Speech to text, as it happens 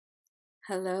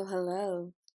Hello,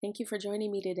 hello. Thank you for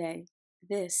joining me today.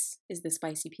 This is the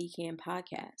Spicy Pecan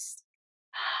Podcast.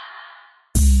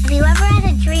 Have you ever had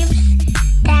a dream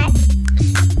that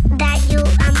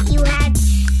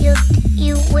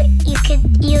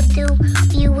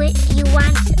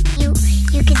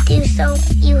you could do so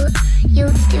you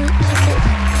could.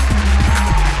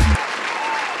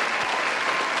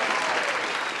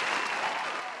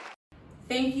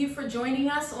 Thank you for joining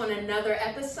us on another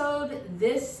episode.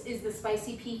 This is the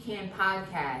Spicy Pecan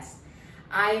Podcast.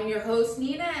 I am your host,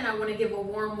 Nina, and I want to give a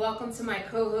warm welcome to my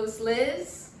co-host,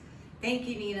 Liz. Thank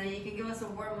you, Nina. You can give us a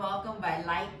warm welcome by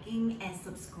liking and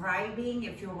subscribing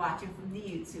if you're watching from the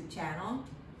YouTube channel.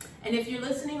 And if you're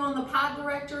listening on the pod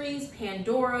directories,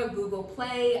 Pandora, Google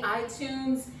Play,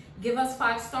 iTunes, give us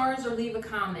 5 stars or leave a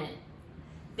comment.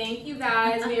 Thank you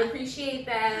guys. We appreciate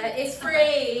that. It's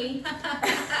free.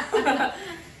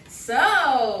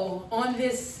 So, on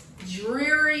this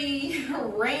dreary,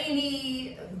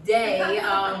 rainy day,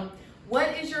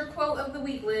 what is your quote of the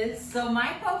week, Liz? So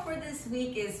my quote for this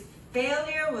week is,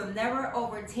 "Failure will never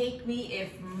overtake me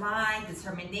if my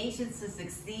determination to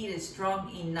succeed is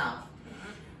strong enough."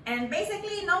 And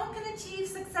basically, no one can achieve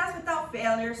success without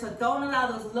failure, so don't allow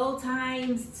those low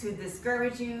times to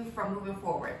discourage you from moving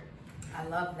forward. I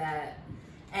love that.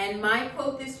 And my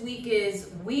quote this week is,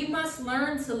 "We must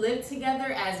learn to live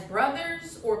together as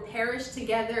brothers or perish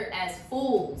together as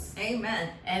fools." Amen.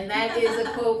 And that is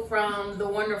a quote from the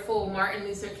wonderful Martin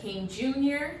Luther King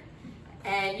Jr.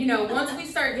 And, you know, once we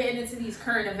start getting into these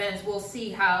current events, we'll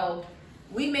see how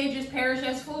we may just perish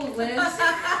as fools, Liz.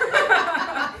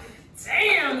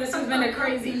 Damn, this has been a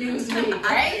crazy news week,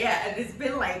 right? Yeah, and it's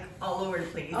been like all over the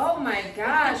place. Oh my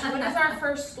gosh, what is our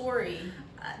first story?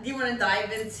 Do you want to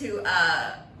dive into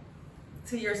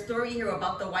to your story here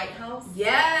about the White House?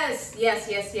 Yes.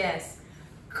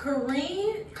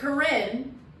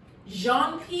 Karine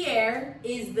Jean-Pierre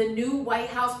is the new White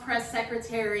House press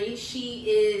secretary. She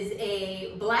is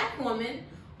a Black woman,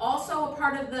 also a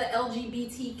part of the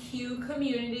LGBTQ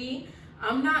community.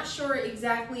 I'm not sure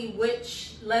exactly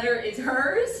which letter is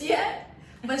hers yet,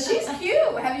 but she's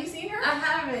cute. Have you seen her? I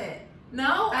haven't.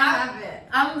 No, I haven't.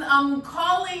 I'm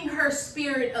calling her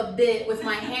spirit a bit with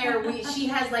my hair. She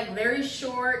has like very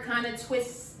short kind of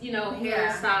twist,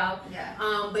 hairstyle. Yeah.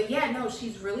 But yeah, no,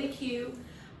 she's really cute.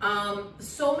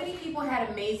 So many people had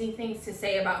amazing things to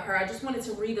say about her. I just wanted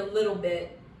to read a little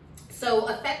bit. So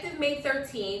effective May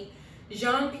 13th,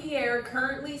 Jean-Pierre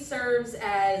currently serves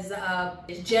as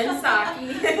Jen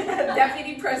Psaki,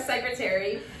 Deputy Press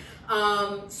Secretary.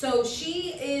 So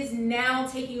she is now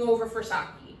taking over for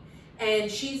Psaki.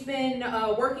 And she's been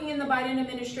working in the Biden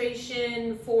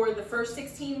administration for the first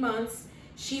 16 months.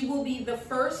 She will be the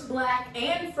first Black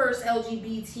and first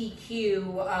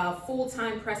LGBTQ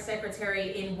full-time press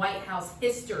secretary in White House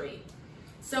history.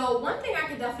 So one thing I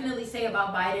could definitely say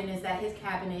about Biden is that his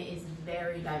cabinet is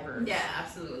very diverse. Yeah,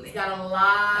 absolutely. He's got a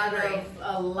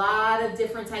lot of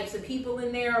different types of people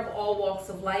in there of all walks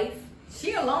of life.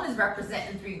 She alone is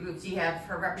representing 3 groups. You have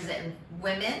her representing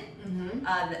women,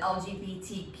 the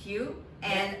LGBTQ,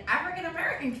 and African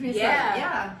American community.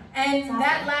 Yeah. And awesome.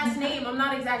 that last name, I'm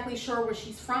not exactly sure where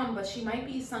she's from, but she might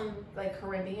be some like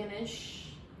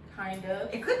Caribbean-ish kind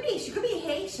of. It could be. She could be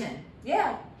Haitian.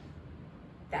 Yeah.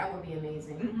 That would be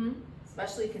amazing. Mm-hmm.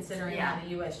 Especially considering how the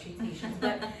U.S. treats Haitians.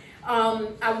 But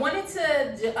I wanted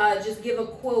to just give a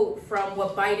quote from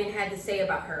what Biden had to say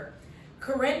about her.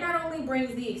 "Karine not only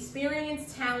brings the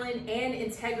experience, talent, and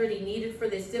integrity needed for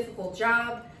this difficult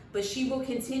job, but she will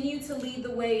continue to lead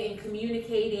the way in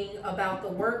communicating about the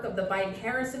work of the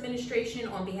Biden-Harris administration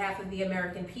on behalf of the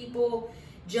American people.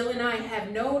 Jill and I have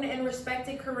known and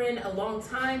respected Karine a long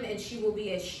time, and she will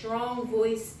be a strong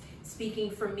voice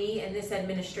speaking for me and this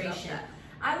administration."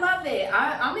 I love it.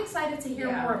 I'm excited to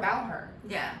hear more about her.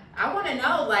 Yeah. I want to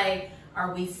know, like,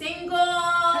 are we single?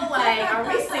 Are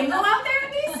we single out there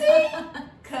in DC?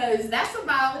 Because that's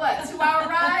about, 2-hour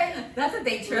ride? That's a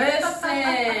day trip.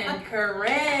 Listen,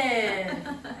 Karine,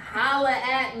 holla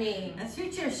at me. Let's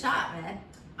shoot your shot, man.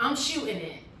 I'm shooting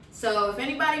it. So if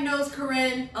anybody knows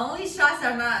Karine, Only shots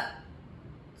are not...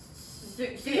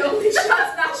 the only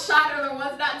shots not shot are the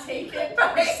ones not taken,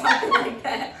 or something like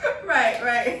that.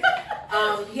 Right.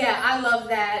 Yeah, I love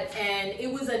that, and it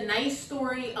was a nice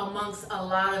story amongst a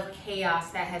lot of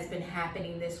chaos that has been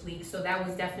happening this week, so that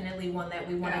was definitely one that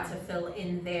we wanted to fill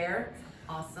in there.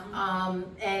 Awesome.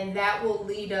 And that will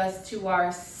lead us to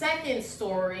our second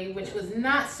story, which was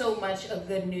not so much a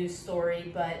good news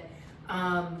story, but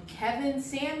Kevin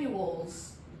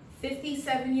Samuels,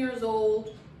 57 years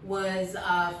old, was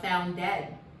found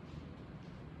dead.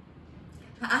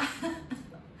 Why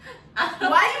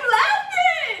are you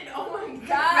laughing? Oh my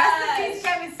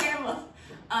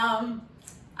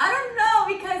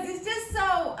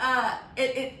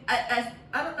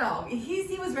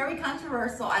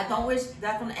I don't wish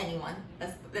death on anyone.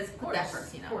 Let's put that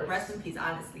first, you know. Rest in peace,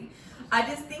 honestly. I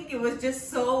just think it was just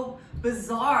so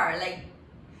bizarre. Like,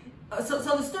 so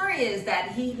the story is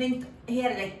that he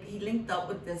linked up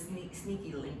with this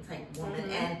sneaky link type woman,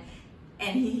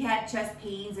 and he had chest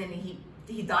pains, and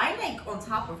he died like on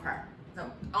top of her. So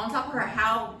on top of her,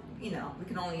 how, you know, we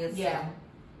can only assume. Yeah.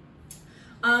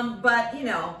 But you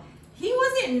know, he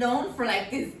wasn't known for like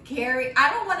this I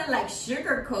don't want to like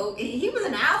sugarcoat. He was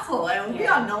an asshole, and we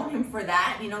all known him for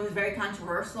that. You know, he was very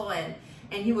controversial, and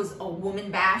he was a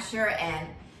woman basher,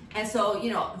 and so,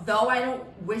 you know, though I don't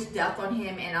wish death on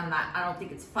him, and I don't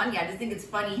think it's funny. I just think it's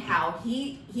funny how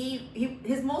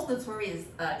his most notorious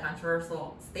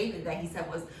controversial statement that he said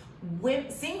was,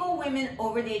 single women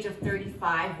over the age of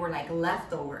 35 were like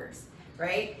leftovers,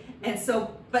 right? And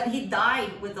so, but he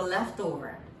died with a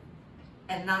leftover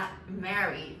and not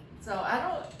married. So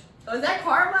was that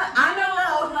karma? I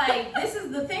know, like, this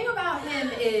is the thing about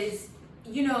him is,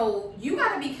 you know, you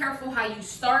got to be careful how you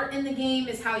start in the game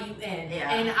is how you end.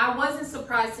 Yeah. And I wasn't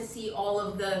surprised to see all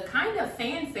of the kind of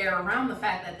fanfare around the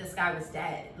fact that this guy was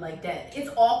dead. It's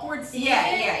awkward seeing it.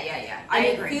 Yeah. I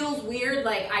agree. It feels weird.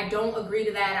 Like, I don't agree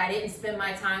to that. I didn't spend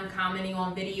my time commenting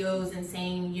on videos and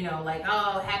saying, you know, like,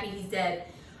 oh, happy he's dead.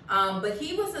 But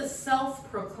he was a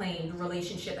self-proclaimed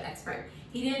relationship expert.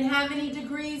 He didn't have any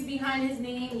degrees behind his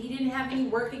name. He didn't have any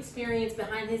work experience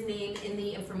behind his name in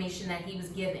the information that he was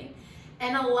giving.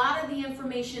 And a lot of the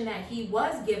information that he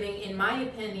was giving, in my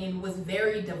opinion, was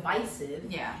very divisive.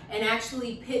 Yeah. And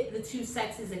actually pit the two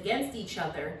sexes against each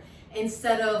other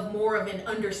instead of more of an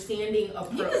understanding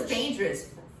approach. He was dangerous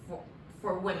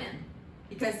for women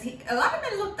because a lot of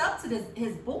men looked up to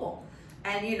his bull.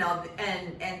 And, you know,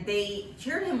 and they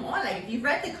cheered him on. Like, if you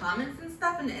read the comments and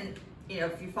stuff, and you know,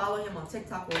 if you follow him on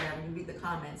TikTok or whatever, you read the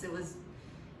comments, it was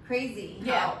crazy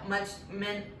how much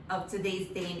men of today's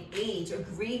day and age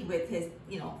agreed with his,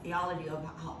 you know, theology of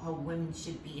how women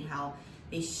should be and how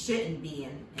they shouldn't be,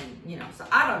 and you know. So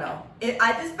I don't know.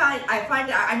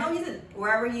 I know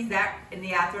wherever he's at in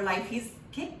the afterlife, he's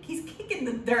kicking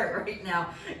the dirt right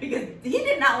now because he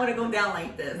did not want to go down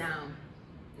like this. No.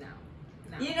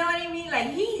 You know what I mean?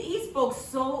 Like, he spoke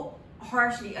so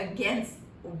harshly against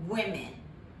women.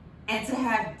 And to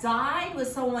have died with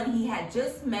someone he had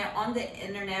just met on the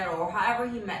internet or however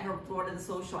he met her through one of the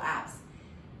social apps.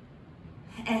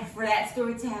 And for that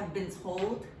story to have been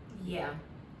told. Yeah.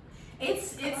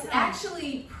 It's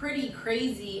actually pretty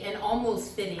crazy and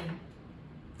almost fitting.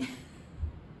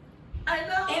 I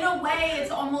know. In a way,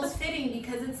 it's almost fitting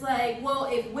because it's like, well,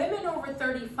 if women over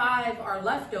 35 are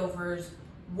leftovers,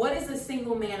 what is a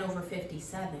single man over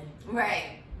 57?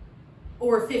 Right.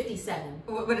 Or 57?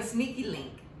 With a sneaky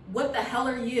link. What the hell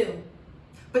are you?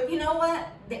 But you know what?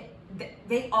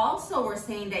 They also were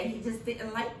saying that he just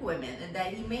didn't like women and that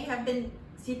he may have been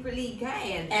secretly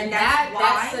gay. And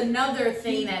that's another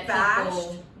thing that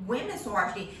bashed women so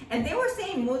harshly. And they were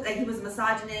saying like he was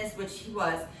misogynist, which he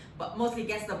was, but mostly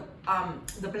against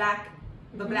the black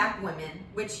women,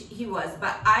 which he was.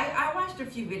 But I watched a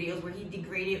few videos where he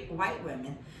degraded white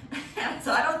women.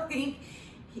 So I don't think,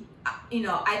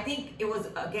 I think it was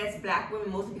against black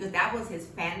women mostly because that was his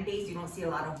fan base. You don't see a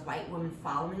lot of white women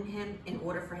following him in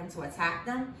order for him to attack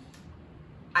them.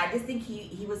 I just think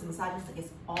he was a misogynist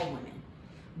against all women.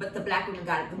 But the black women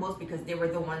got it the most because they were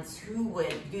the ones who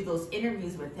would do those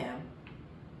interviews with him.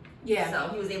 Yeah.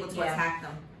 So he was able to attack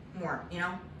them more, you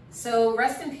know? So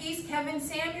rest in peace, Kevin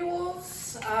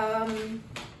Samuels.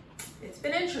 It's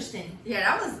been interesting. Yeah,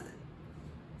 that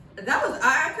was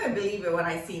I couldn't believe it when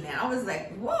I seen that. I was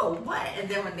like, whoa, what? And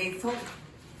then when they told,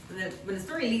 when the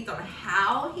story leaked on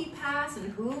how he passed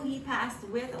and who he passed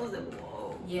with, I was like,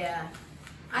 whoa. Yeah.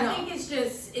 I think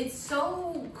it's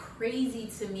so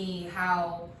crazy to me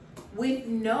how with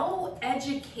no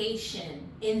education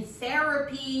in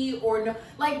therapy or no,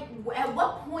 like at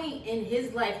what point in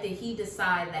his life did he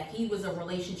decide that he was a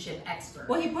relationship expert?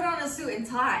 Well, he put on a suit and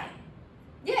tie.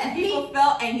 Yeah, and people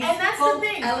felt, and that's the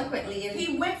thing. Eloquently.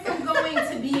 He went from going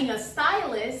to being a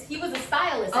stylist. He was a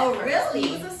stylist. Oh, really?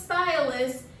 He was a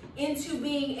stylist into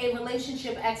being a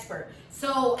relationship expert.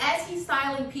 So as he's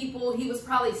styling people, he was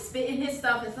probably spitting his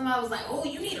stuff, and somebody was like, "Oh,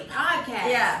 you need a podcast."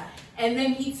 Yeah. And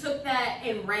then he took that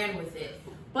and ran with it.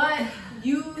 But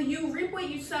you reap what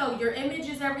you sow. Your image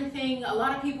is everything. A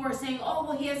lot of people are saying, "Oh,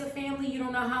 well, he has a family. You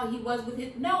don't know how he was with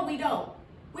it." No, we don't.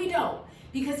 We don't.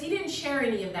 Because he didn't share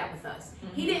any of that with us.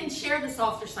 Mm-hmm. He didn't share the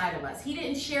softer side of us. He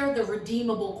didn't share the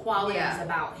redeemable qualities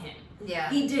about him. Yeah.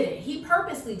 He didn't. He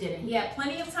purposely didn't. He had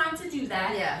plenty of time to do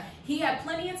that. Yeah. He had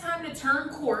plenty of time to turn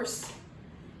course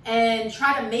and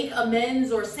try to make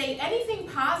amends or say anything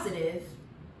positive.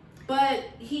 but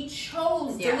he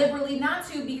chose deliberately not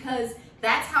to because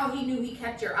that's how he knew he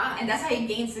kept your eye. And that's how he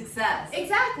gained success.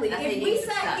 Exactly. That's If we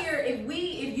sat here, if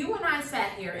you and I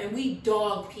sat here and we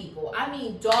dogged people, I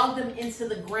mean dogged them into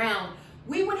the ground,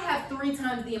 we would have 3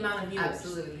 times the amount of viewers.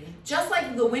 Absolutely. Just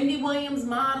like the Wendy Williams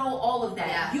model, all of that.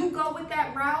 Yeah. You go with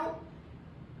that route,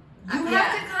 you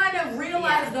have to kind of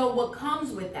realize though what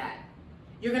comes with that.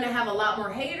 You're gonna have a lot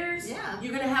more haters. Yeah.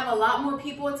 You're gonna have a lot more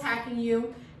people attacking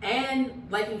you. And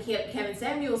like in Kevin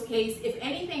Samuel's case, if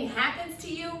anything happens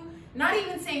to you, not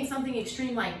even saying something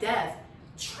extreme like death,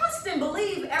 trust and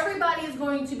believe everybody is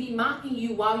going to be mocking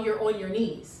you while you're on your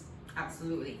knees.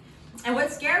 Absolutely. And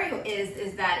what's scary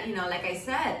is that, you know, like I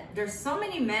said, there's so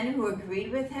many men who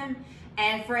agreed with him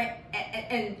and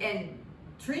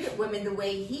treated women the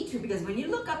way he treated, because when you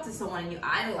look up to someone and you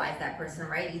idolize that person,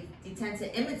 right, you tend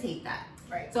to imitate that.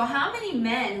 Right. So how many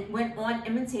men went on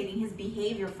imitating his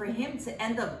behavior for him to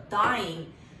end up dying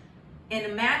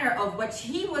in a manner of which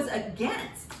he was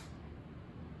against?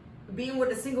 Being with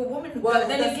a single woman who Well,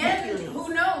 then again,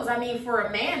 who knows? I mean, for a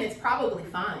man, it's probably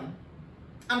fine.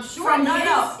 I'm sure. From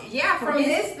from his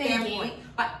his standpoint.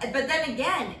 But then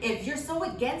again, if you're so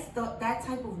against that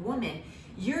type of woman,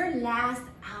 your last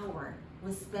hour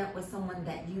was spent with someone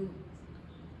that you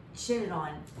shitted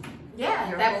on.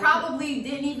 Yeah, that probably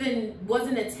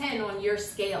wasn't a 10 on your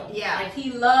scale. Yeah. Like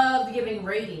he loved giving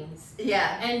ratings.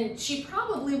 Yeah. And she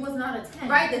probably was not a 10.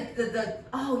 Right,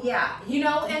 oh yeah. You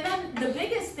know, and then the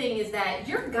biggest thing is that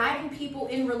you're guiding people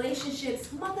in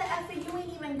relationships. Mother effer, you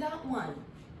ain't even got one.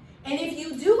 And if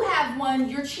you do have one,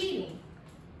 you're cheating.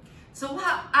 So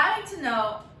I'd like to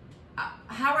know,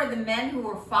 how are the men who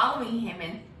were following him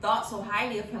and thought so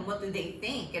highly of him, what do they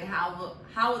think? And how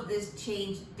will this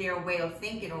change their way of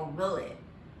thinking, or will it?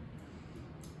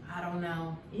 I don't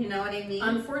know. You know what I mean?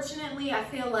 Unfortunately, I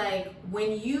feel like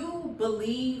when you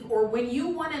believe or when you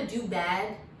want to do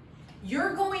bad,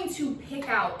 you're going to pick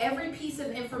out every piece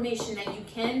of information that you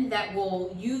can that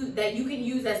you can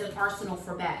use as an arsenal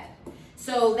for bad.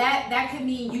 So that could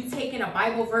mean you taking a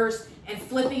Bible verse and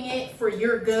flipping it for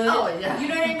your good. Oh, yeah. You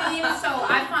know what I mean? So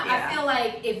I feel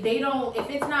like if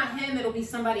it's not him, it'll be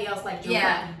somebody else like Joe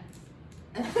Biden.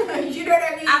 You know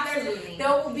what I mean? Absolutely.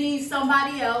 There will be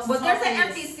somebody else. But there's an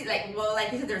empty seat, like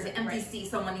you said, there's an empty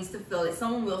seat. Someone needs to fill it.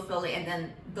 Someone will fill it, and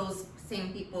then those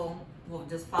same people will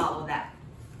just follow that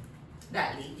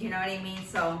lead. You know what I mean?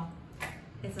 So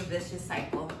it's a vicious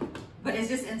cycle. But it's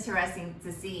just interesting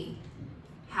to see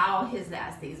how his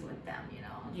last days with them. You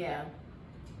know? Yeah.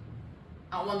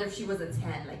 I wonder if she was a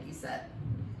 10, like you said.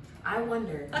 I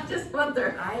wonder. I just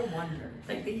wonder. I wonder.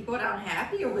 Like, did he go down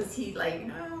happy, or was he like,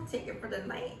 oh, take it for the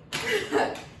night?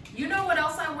 You know what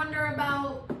else I wonder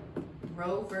about?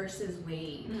 Roe versus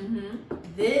Wade. Mm-hmm.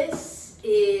 This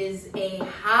is a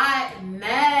hot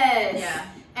mess. Yeah.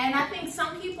 And I think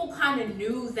some people kind of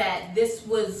knew that this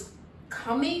was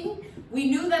coming. We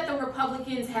knew that the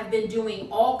Republicans have been doing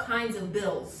all kinds of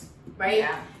bills, right?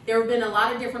 Yeah. There have been a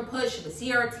lot of different push with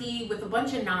CRT, with a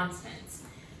bunch of nonsense.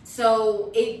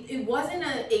 So it wasn't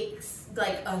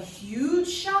a huge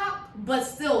shock, but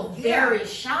still very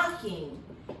shocking.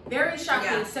 Very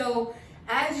shocking. Yeah. So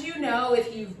as you know,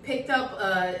 if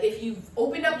you've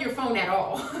opened up your phone at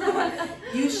all,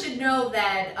 you should know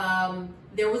that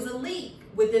there was a leak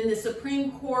within the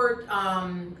Supreme Court,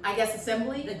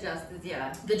 assembly.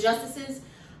 The justices.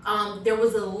 There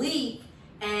was a leak,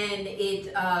 and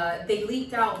they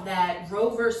leaked out that Roe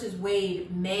versus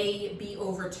Wade may be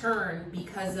overturned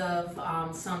because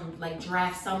of some like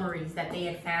draft summaries that they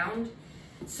had found.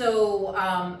 So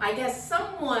I guess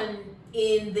someone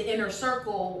in the inner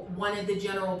circle wanted the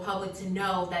general public to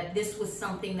know that this was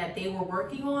something that they were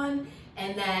working on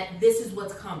and that this is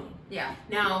what's coming. Yeah.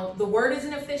 Now, the word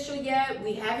isn't official yet.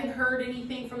 We haven't heard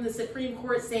anything from the Supreme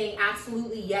Court saying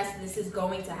absolutely yes, this is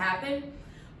going to happen.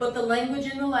 But the language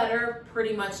in the letter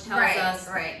pretty much tells us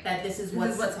that this is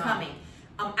what's coming.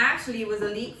 Actually, it was a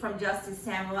leak from Justice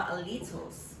Samuel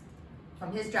Alito's,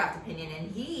 from his draft opinion,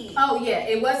 and he... Oh, yeah,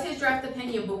 it was his draft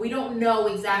opinion, but we don't know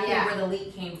exactly where the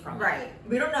leak came from. Right.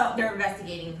 We don't know. They're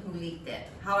investigating who leaked it.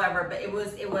 However, but it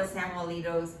was Samuel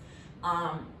Alito's,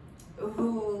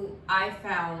 who I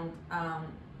found,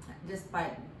 just by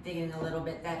digging a little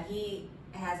bit, that he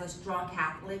has a strong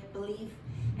Catholic belief.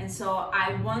 And so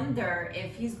I wonder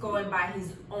if he's going by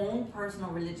his own personal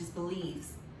religious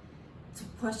beliefs to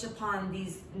push upon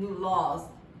these new laws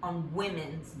on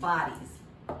women's bodies.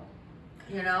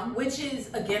 You know? Which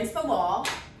is against the law,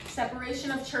 separation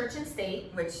of church and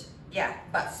state.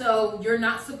 But so you're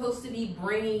not supposed to be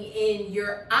bringing in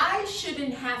I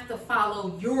shouldn't have to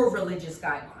follow your religious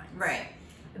guidelines. Right.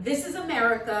 This is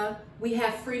America. We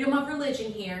have freedom of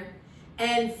religion here.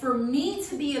 And for me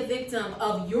to be a victim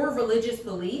of your religious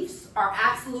beliefs are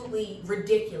absolutely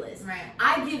ridiculous. Right.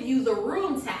 I give you the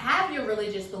room to have your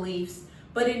religious beliefs,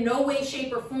 but in no way,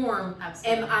 shape, or form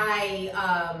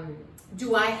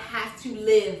do I have to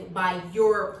live by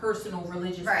your personal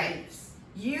religious beliefs.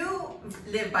 You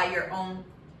live by your own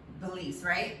beliefs,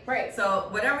 right? Right. So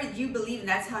whatever you believe,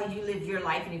 that's how you live your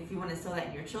life. And if you want to instill that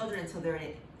in your children until they're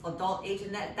an adult age,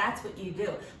 and that's what you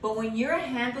do. But when you're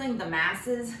handling the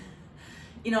masses,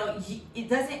 it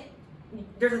doesn't.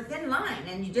 There's a thin line,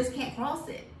 and you just can't cross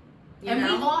it. And we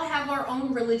all have our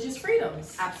own religious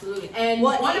freedoms. Absolutely. And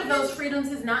one of those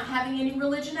freedoms is not having any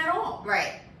religion at all.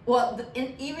 Right. Well,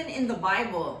 even in the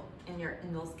Bible,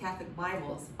 in those Catholic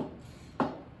Bibles,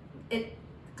 it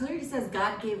clearly says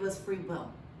God gave us free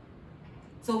will.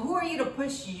 So who are you to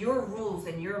push your rules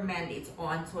and your mandates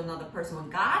on to another person?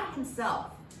 When God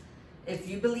himself, if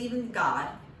you believe in God,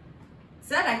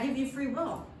 said, I give you free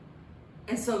will.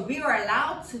 And so we are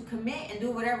allowed to commit and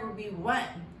do whatever we want.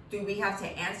 Do we have to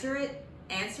answer it?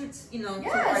 Yes.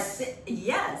 To our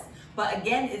yes. But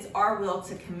again, it's our will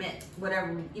to commit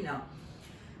whatever,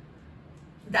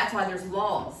 That's why there's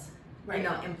laws,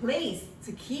 in place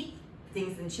to keep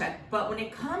things in check. But when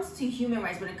it comes to human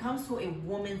rights, when it comes to a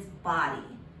woman's body,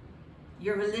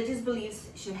 your religious beliefs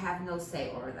should have no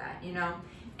say over that,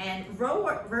 And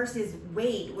Roe versus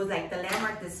Wade was like the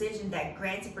landmark decision that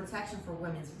granted protection for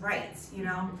women's rights,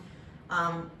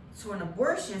 to an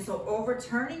abortion. So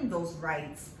overturning those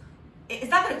rights,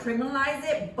 it's not going to criminalize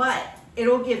it, but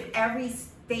it'll give every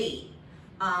state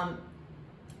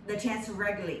the chance to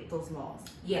regulate those laws.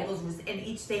 Yeah. And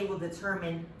each state will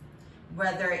determine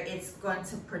whether it's going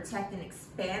to protect and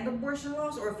expand abortion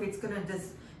laws, or if it's going to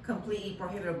just completely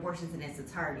prohibit abortions in its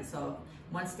entirety. So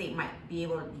one state might be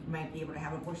able to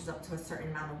have abortions up to a certain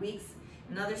amount of weeks.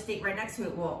 Another state right next to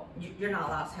it, you're not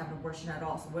allowed to have an abortion at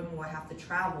all. So women will have to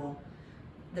travel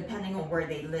depending on where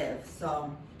they live.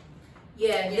 So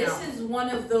yeah, this is one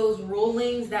of those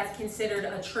rulings that's considered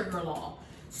a trigger law.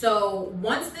 So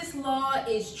once this law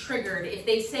is triggered, if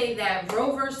they say that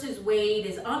Roe versus Wade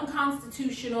is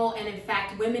unconstitutional and in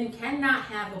fact women cannot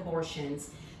have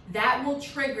abortions, that will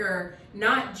trigger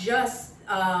not just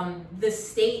the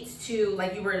states to,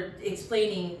 like you were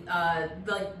explaining,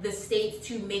 the states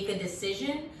to make a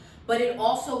decision, but it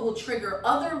also will trigger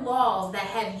other laws that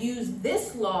have used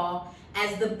this law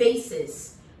as the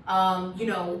basis, of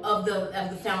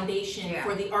the foundation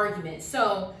for the argument.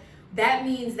 So that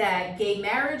means that gay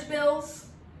marriage bills,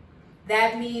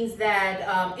 that means that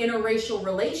interracial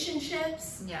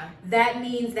relationships, that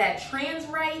means that trans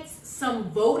rights,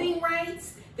 some voting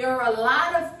rights. There are a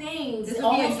lot of things. It's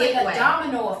almost like a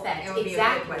domino effect.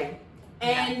 Exactly.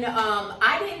 And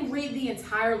I didn't read the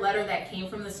entire letter that came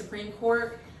from the Supreme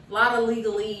Court. A lot of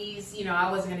legalese,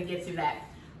 I wasn't going to get through that.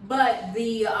 But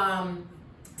the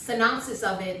synopsis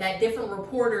of it that different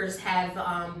reporters have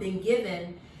been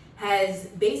given has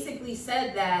basically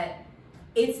said that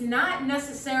it's not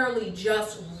necessarily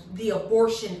just the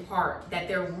abortion part that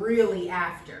they're really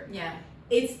after. Yeah.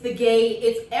 It's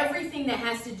everything that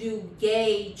has to do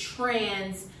gay,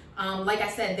 trans. Like I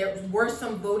said, there were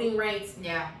some voting rights.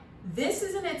 Yeah. This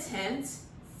is an attempt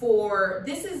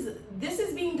this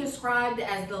is being described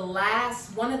as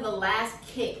one of the last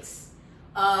kicks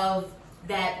of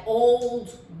that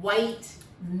old white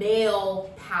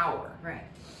male power. Right.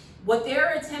 What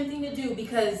they're attempting to do,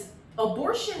 because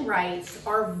abortion rights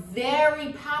are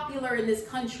very popular in this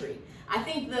country. I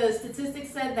think the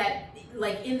statistics said that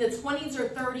like in the 20s or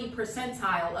 30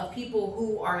 percentile of people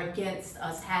who are against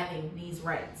us having these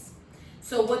rights.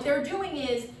 So what they're doing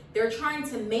is they're trying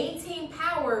to maintain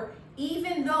power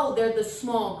even though they're the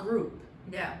small group.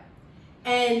 Yeah.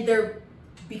 And they're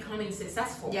becoming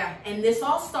successful. Yeah. And this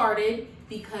all started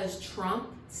because Trump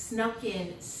snuck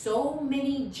in so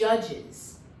many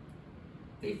judges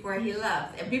before he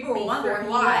left. And people were wondering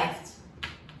why.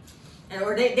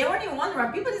 Or they weren't even wondering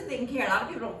why. People just didn't care. A lot of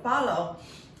people don't follow,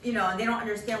 and they don't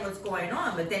understand what's going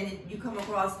on. But then you come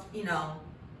across,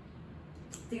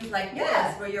 things like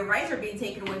this, where your rights are being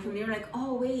taken away from you. You're like,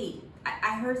 oh, wait,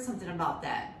 I heard something about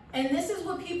that. And this is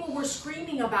what people were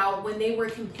screaming about when they were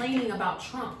complaining about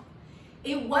Trump.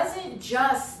 It wasn't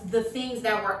just the things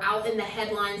that were out in the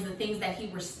headlines, the things that he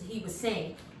was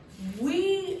saying.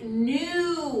 We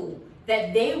knew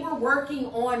that they were working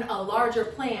on a larger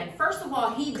plan. First of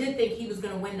all, he did think he was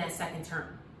going to win that second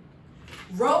term.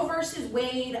 Roe versus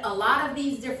Wade, a lot of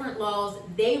these different laws,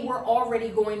 they were already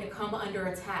going to come under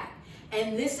attack.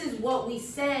 And this is what we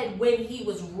said when he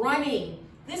was running.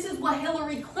 This is what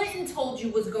Hillary Clinton told you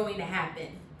was going to happen.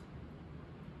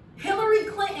 Hillary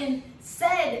Clinton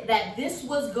said that this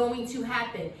was going to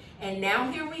happen. And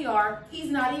now here we are. He's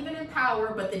not even in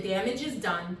power, but the damage is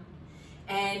done.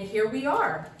 And here we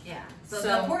are. Yeah. So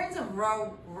the importance of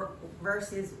Roe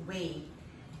versus Wade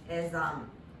is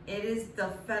this is the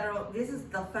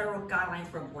federal guidelines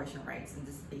for abortion rights, and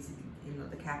this is basically,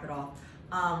 the cap it off,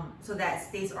 so that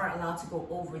states aren't allowed to go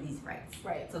over these rights.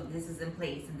 Right. So this is in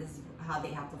place, and this is how they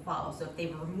have to follow. So if they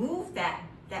remove that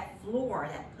floor,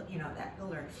 that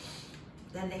pillar,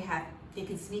 then they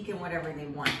can sneak in whatever they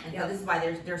want. And so this is why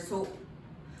they're so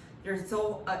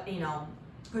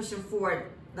pushing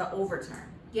forward the overturn.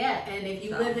 Yeah, and if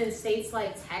you live in states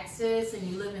like Texas and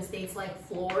you live in states like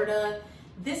Florida,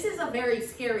 this is a very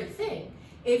scary thing.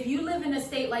 If you live in a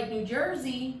state like New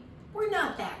Jersey, we're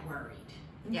not that worried.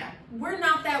 Yeah. We're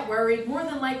not that worried. More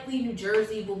than likely, New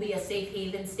Jersey will be a safe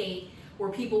haven state where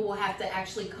people will have to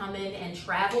actually come in and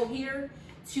travel here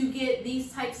to get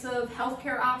these types of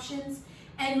healthcare options.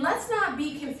 And let's not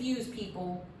be confused,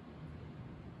 people.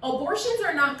 Abortions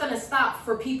are not going to stop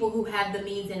for people who have the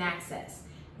means and access.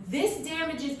 This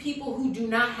damages people who do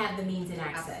not have the means and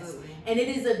access. Absolutely. And it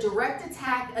is a direct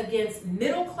attack against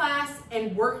middle class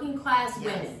and working class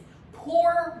women,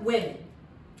 poor women.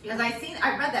 Because I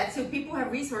read that too. People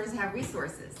have resources.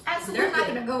 Absolutely. They're not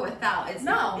going to go without. It's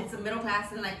a middle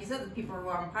class, and like you said, the people who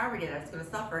are in poverty that's going to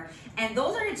suffer. And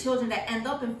those are the children that end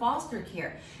up in foster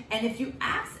care. And if you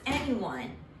ask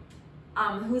anyone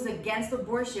who's against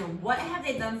abortion, what have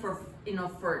they done for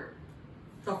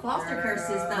the foster care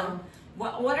system?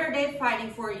 What are they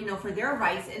fighting for? For their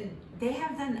rights, and they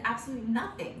have done absolutely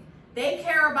nothing. They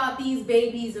care about these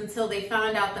babies until they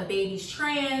find out the baby's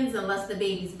trans, unless the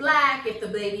baby's black, if the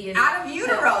baby is out of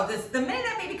utero. The minute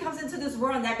that baby comes into this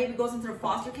world and that baby goes into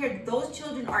foster care, those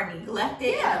children are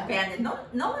neglected and abandoned.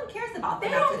 No one cares about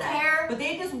them after that. They don't care. But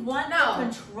they just want to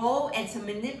control and to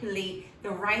manipulate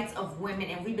the rights of women,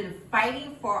 and we've been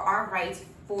fighting for our rights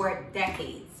for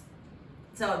decades.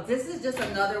 So this is just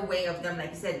another way of them, like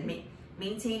you said,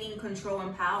 maintaining control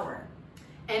and power.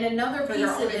 And another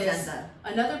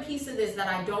piece of this that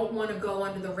I don't want to go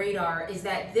under the radar is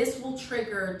that this will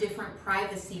trigger different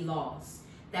privacy laws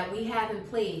that we have in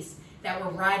place that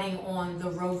were riding on the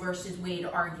Roe versus Wade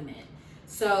argument.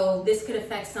 So this could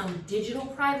affect some digital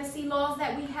privacy laws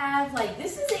that we have. Like,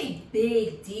 this is a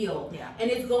big deal. Yeah.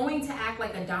 And it's going to act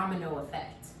like a domino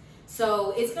effect.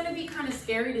 So it's going to be kind of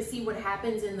scary to see what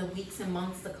happens in the weeks and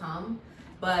months to come.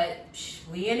 But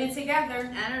we in it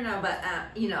together. I don't know, but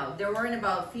they're worrying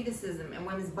about fetuses and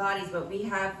women's bodies, but we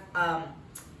have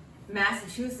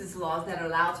Massachusetts laws that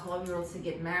allow 12-year-olds to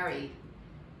get married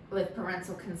with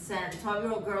parental consent.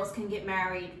 12-year-old girls can get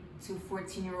married to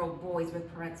 14-year-old boys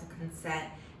with parental consent.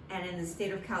 And in the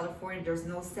state of California, there's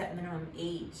no set minimum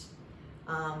age.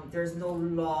 There's no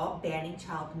law banning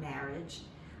child marriage.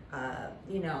 I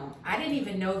didn't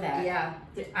even know that. Yeah,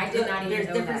 I did not even know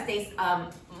that. There's different states.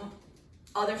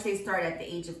 Other states start at the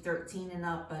age of 13 and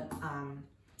up, but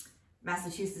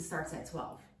Massachusetts starts at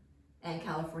 12. And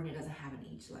California doesn't have an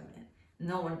age limit.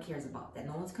 No one cares about that.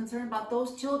 No one's concerned about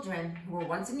those children who were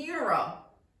once in utero,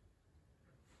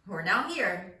 who are now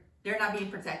here. They're not being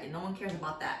protected. No one cares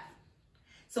about that.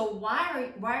 So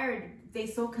why are they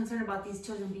so concerned about these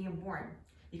children being born?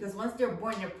 Because once they're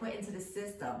born, they're put into the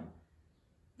system.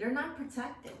 They're not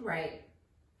protected. Right.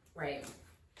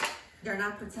 They're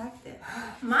not protected.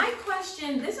 My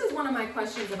question, this is one of my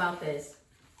questions about this.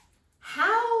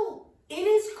 How it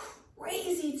is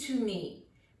crazy to me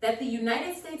that the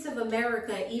United States of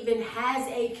America even has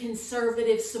a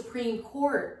conservative Supreme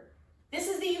Court. This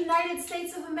is the United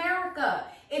States of America.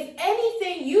 If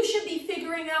anything, you should be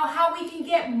figuring out how we can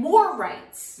get more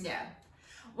rights. Yeah.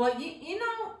 Well,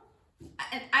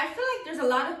 I feel like there's a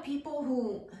lot of people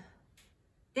who,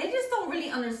 they just don't really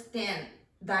understand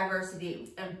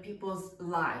diversity in people's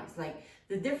lives, like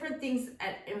the different things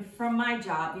and from my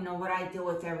job, what I deal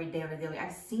with every day on a daily.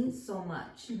 I've seen so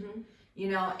much,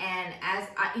 and as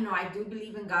I do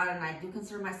believe in God, and I do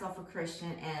consider myself a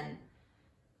Christian,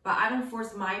 but I don't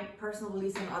force my personal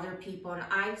beliefs on other people. And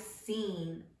I've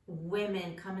seen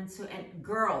women and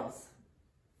girls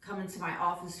come into my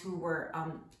office who were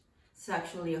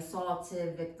sexually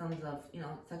assaulted, victims of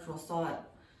sexual assault.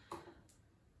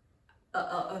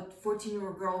 A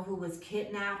 14-year-old girl who was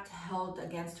kidnapped, held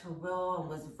against her will, and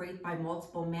was raped by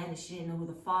multiple men, and she didn't know who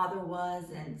the father was,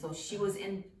 and so she was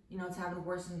in, to have the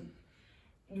worst. And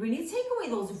when you take away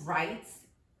those rights,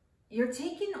 you're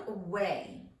taking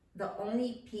away the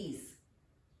only piece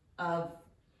of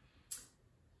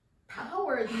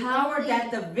power that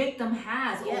the victim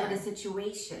has over the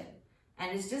situation,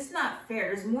 and it's just not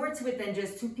fair. There's more to it than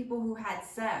just two people who had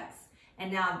sex,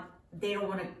 and now they don't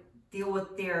want to deal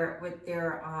with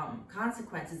their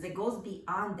consequences. It goes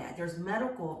beyond that. There's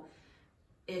medical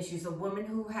issues. A woman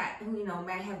who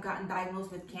may have gotten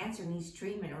diagnosed with cancer needs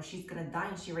treatment, or she's gonna die,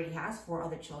 and she already has 4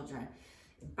 other children.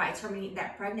 By terminating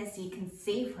that pregnancy can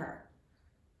save her.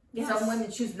 Yes. Some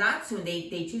women choose not to.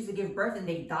 They choose to give birth and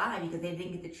they die because they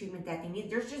didn't get the treatment that they need.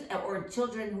 There's just, or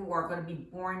children who are going to be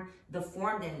born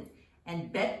deformed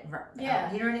and bed.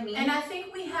 Yeah. You know what I mean? And I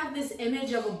think we have this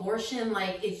image of abortion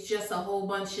like it's just a whole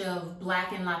bunch of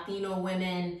Black and Latino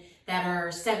women that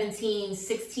are 17,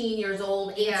 16 years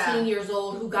old, 18 years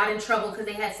old who got in trouble because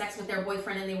they had sex with their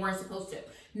boyfriend and they weren't supposed to.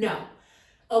 No.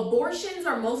 Abortions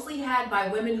are mostly had by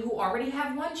women who already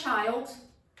have 1 child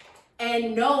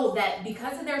and know that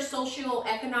because of their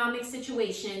socioeconomic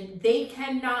situation, they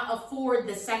cannot afford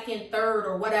the 2nd, 3rd,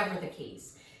 or whatever the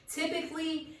case.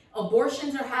 Typically,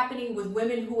 abortions are happening with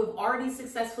women who have already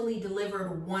successfully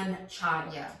delivered 1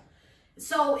 child. Yeah.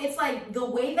 So it's like the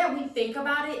way that we think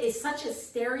about it is such a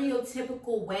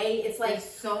stereotypical way. It's like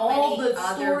so all the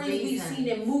stories reasons we've seen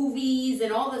in movies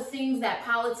and all the things that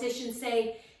politicians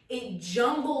say, it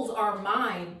jumbles our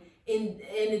mind and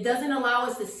it doesn't allow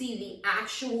us to see the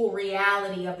actual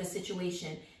reality of the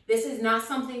situation. This is not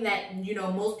something that,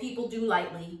 most people do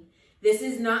lightly. This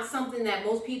is not something that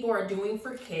most people are doing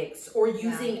for kicks or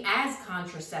using as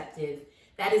contraceptive.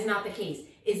 That is not the case.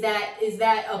 Is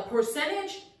that a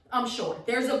percentage? I'm sure.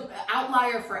 There's an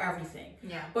outlier for everything.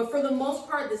 Yeah. But for the most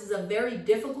part, this is a very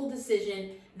difficult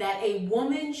decision that a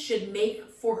woman should make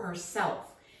for herself.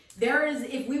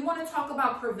 If we want to talk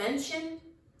about prevention,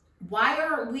 why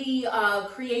are we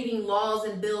creating laws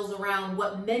and bills around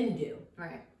what men do?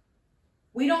 Right.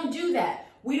 We don't do that.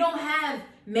 We don't have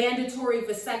mandatory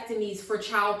vasectomies for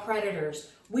child predators.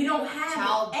 We don't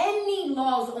have any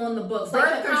laws on the books.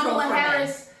 Like the Kamala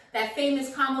Harris, that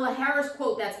famous Kamala Harris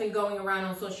quote that's been going around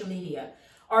on social media.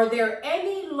 Are there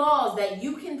any laws that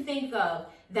you can think of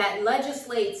that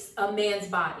legislates a man's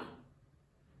body?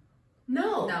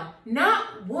 No.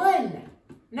 Not one.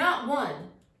 Not one.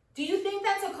 Do you think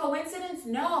that's a coincidence?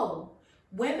 No.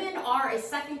 Women are a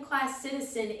 2nd-class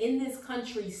citizen in this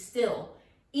country still,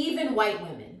 even white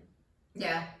women.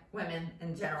 Yeah, women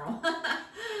in general.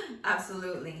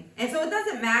 Absolutely. And so it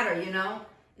doesn't matter,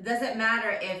 It doesn't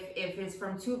matter if it's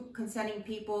from 2 consenting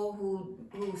people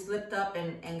who slipped up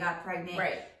and got pregnant,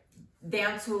 right,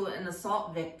 down to an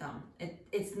assault victim.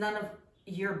 It's none of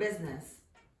your business.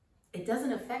 It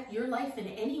doesn't affect your life in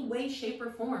any way, shape, or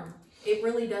form. It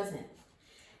really doesn't.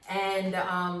 And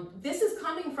this is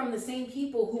coming from the same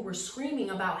people who were screaming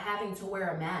about having to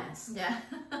wear a mask. Yeah.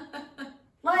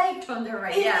 Like, from the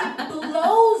right. It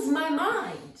blows my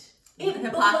mind.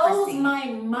 It blows my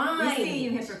mind. We see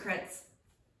you hypocrites.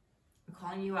 I'm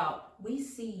calling you out. We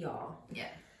see y'all. Yeah.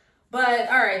 But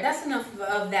all right, that's enough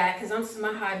of that because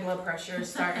my high blood pressure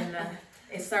is starting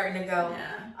to go.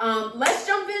 Yeah. Let's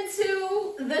jump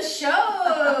into the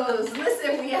shows.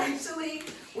 Listen,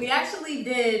 we actually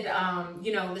did.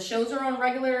 The shows are on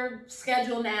regular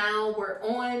schedule now. We're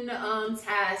on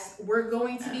task. We're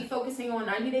going to be focusing on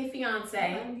 90 Day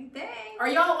Fiance. Are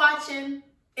y'all watching?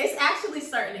 It's actually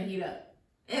starting to heat up.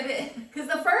 Because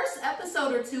the first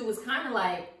episode or 2 was kind of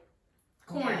like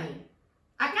corny. Yeah.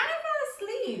 I kind of fell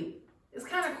asleep. It's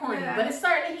kind of corny, but it's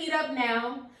starting to heat up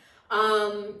now.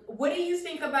 What do you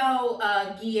think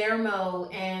about Guillermo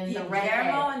and the redhead?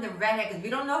 Guillermo and the redhead, because we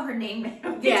don't know her name.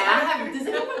 Does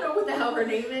anyone know what the hell her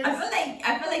name is?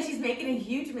 I feel like she's making a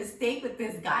huge mistake with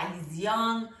this guy. He's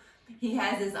young. He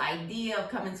has this idea of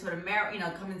coming to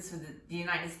America, coming to the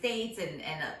United States and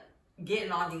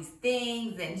getting all these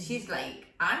things. And she's like,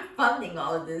 I'm funding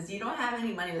all of this. You don't have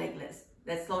any money like this.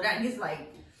 Let's slow down. He's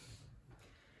like,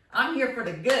 I'm here for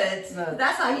the goods.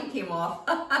 That's how he came off.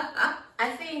 I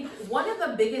think one of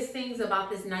the biggest things about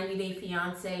this 90 Day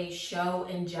Fiance show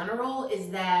in general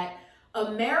is that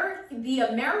the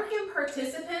American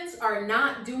participants are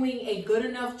not doing a good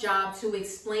enough job to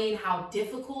explain how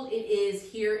difficult it is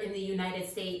here in the United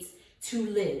States to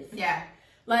live. Yeah.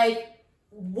 Like,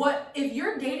 what if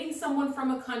you're dating someone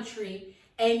from a country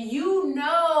and you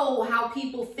know how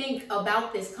people think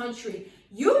about this country?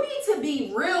 You need to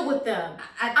be real with them.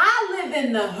 I live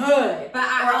in the hood. But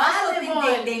I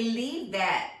think they leave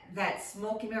that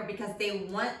smoke and mirror because they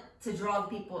want to draw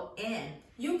people in.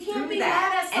 You can't be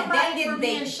mad at somebody for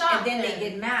being shocked. And then they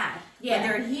get mad. Yeah. When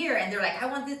they're here and they're like, I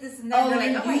want this, and that. Oh,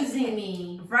 they're like, using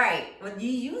me. Right. When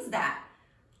you use that,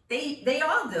 they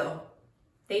all do.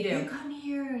 They do. You come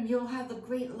here and you'll have the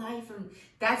great life, and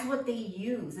that's what they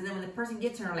use. And then when the person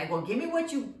gets here, they're like, well, give me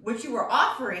what you were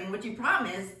offering, what you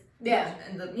promised. Yeah.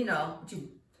 And you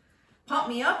pump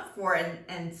me up for it,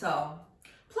 and so.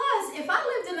 Plus, if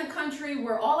I lived in a country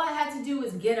where all I had to do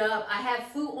was get up, I had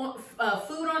food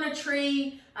on a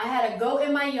tree, I had a goat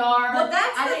in my yard. Well,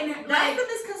 that's the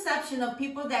misconception of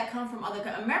people that come from other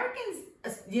countries. Americans,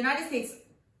 the United States,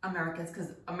 Americans,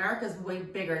 because America's way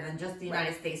bigger than just the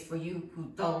United States for you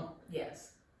who don't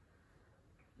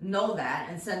know that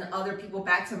and send other people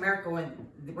back to America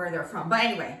where they're from. But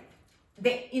anyway,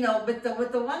 with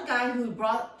the one guy who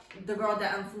brought the girl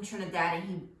down from Trinidad and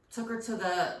he took her to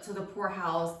the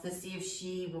poorhouse to see if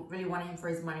she really wanted him for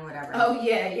his money, whatever. Oh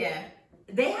yeah.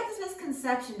 They have this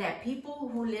misconception that people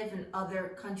who live in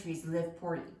other countries live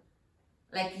poorly.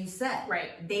 Like you said.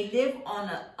 Right. They live on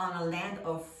a land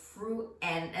of fruit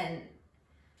and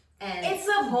it's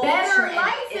a better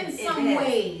life in some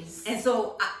ways. And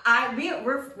so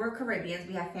we're Caribbeans.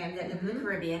 We have family that live in the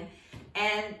Caribbean.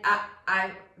 And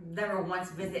I never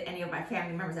once visited any of my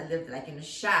family members that lived like in a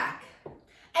shack.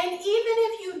 And even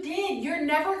if you did, you're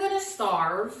never gonna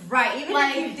starve. Right. Even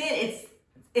if you did,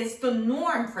 it's the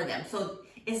norm for them. So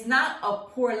it's not a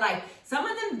poor life. Some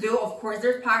of them do, of course.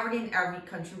 There's poverty in every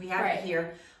country. We have it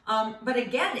here. But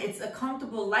again, it's a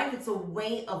comfortable life. It's a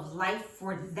way of life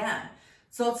for them.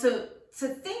 So to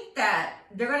think that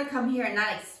they're gonna come here and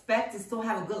not expect to still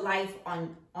have a good life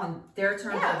on their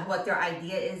terms of what their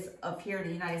idea is of here in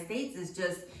the United States is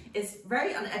just, it's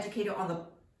very uneducated on the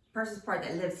person's part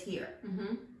that lives here.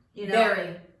 You know?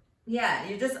 Very. Yeah,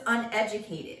 you're just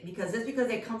uneducated because just because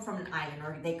they come from an island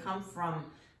or they come from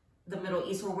the Middle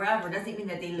East or wherever doesn't mean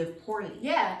that they live poorly.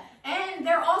 Yeah, and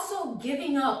they're also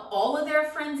giving up all of their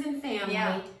friends and family,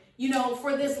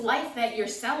 for this life that you're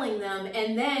selling them,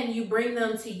 and then you bring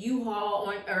them to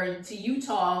Utah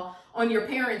on your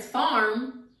parents'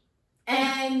 farm.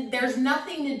 And there's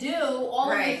nothing to do,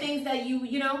 all of the things that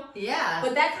Yeah.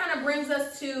 But that kind of brings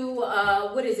us to,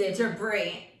 what is it?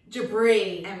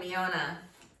 Jabri. And Miona.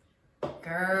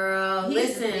 Girl,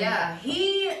 listen. Yeah.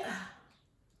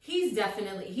 He's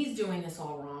doing this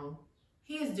all wrong.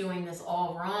 He is doing this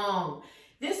all wrong.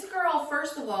 This girl,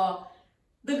 first of all,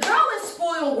 the girl is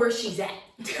spoiled where she's at.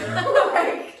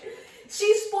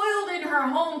 She's spoiled in her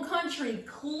home country,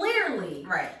 clearly.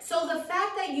 Right. So the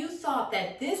fact that you thought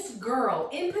that this girl,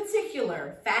 in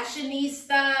particular,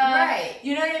 fashionista,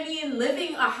 you know what I mean,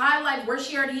 living a high life where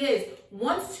she already is,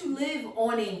 wants to live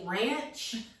on a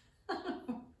ranch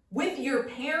with your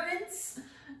parents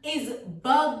is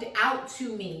bugged out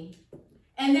to me.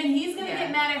 And then he's going to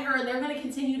get mad at her and they're going to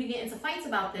continue to get into fights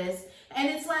about this. And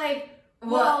it's like,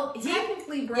 well,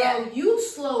 technically, bro, you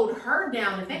slowed her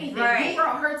down, if anything. You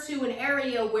brought her to an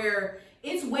area where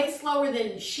it's way slower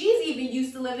than she's even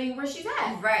used to living where she's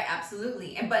at. Right,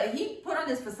 absolutely. But he put on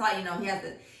this facade,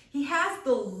 he has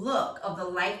the look of the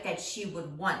life that she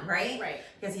would want, right? Right.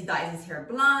 Because he dyes his hair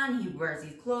blonde, he wears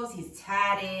these clothes, he's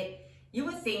tatted. You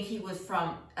would think he was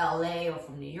from LA or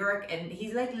from New York, and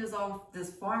he's lives off this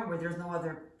farm where there's no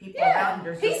other people around.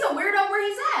 He's a weirdo where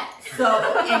he's at.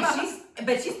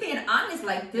 So, she's being honest,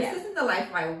 like, this isn't the life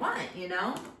I want,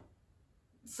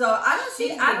 So I don't see.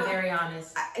 She's being very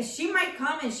honest. She might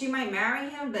come and she might marry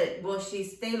him, but will she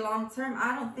stay long term?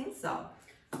 I don't think so.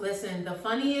 Listen, the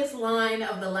funniest line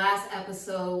of the last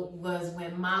episode was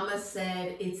when Mama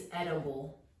said it's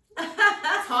edible.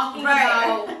 Talking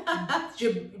about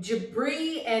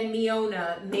Jabri and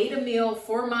Miona made a meal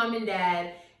for Mom and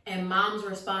Dad, and Mom's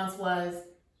response was,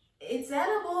 it's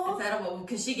edible. It's edible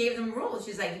because she gave them rules.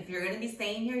 She's like, if you're going to be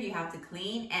staying here, you have to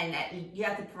clean and you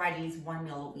have to provide at least one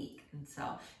meal a week. And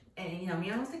so,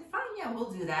 Miona was like, fine, yeah,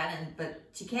 we'll do that. But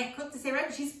she can't cook to say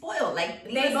right. She's spoiled. Like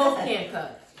they both can't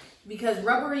cook because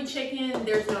rubbery chicken.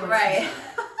 There's no right.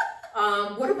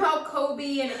 What about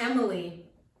Kobe and Emily?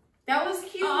 That was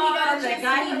cute. Oh, he got a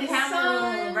guy from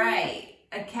Cameroon, right?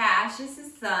 Cash is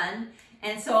his son.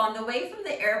 And so on the way from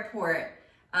the airport,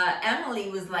 Emily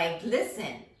was like,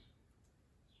 listen,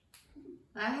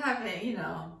 I haven't,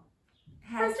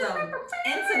 had some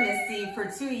intimacy for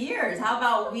 2 years. How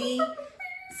about we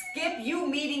skip you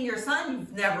meeting your son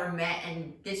you've never met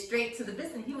and get straight to the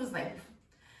business? He was like,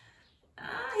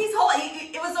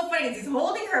 it was so funny because he's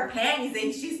holding her panties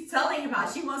and she's telling him how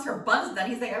she wants her buns done.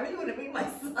 He's like, I really want to meet my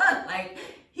son. Like,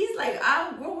 he's like,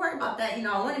 we'll worry about that.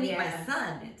 I want to meet my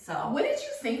son. So, what did you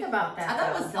think about that? I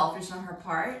thought it was selfish on her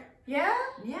part. Yeah?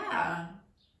 Yeah.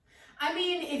 I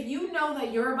mean, if you know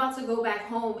that you're about to go back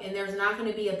home and there's not going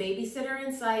to be a babysitter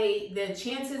in sight, the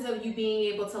chances of you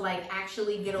being able to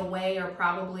actually get away are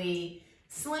probably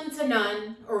slim to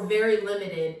none or very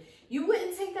limited. You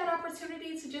wouldn't take that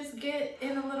opportunity to just get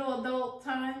in a little adult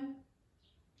time?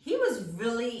 He was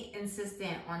really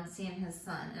insistent on seeing his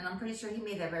son, and I'm pretty sure he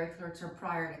made that very clear to her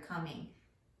prior to coming.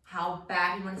 How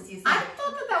bad he wanted to see his son. I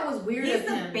thought that was weird of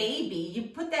him. He's a baby. You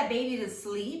put that baby to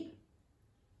sleep,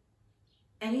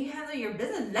 and you handle your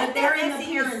business. But Let they're that in man the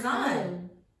see his parents' son. home.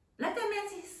 Let that man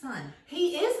see his son.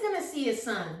 He is gonna see his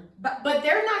son, But but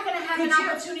they're not gonna have Could an you-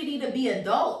 opportunity to be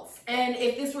adults. And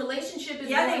if this relationship is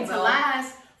Yeah, going they to will.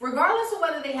 last, regardless of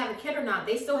whether they have a kid or not,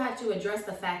 they still have to address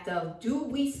the fact of, do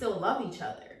we still love each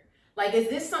other? Like, is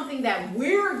this something that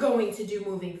we're going to do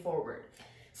moving forward?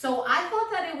 So I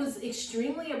thought that it was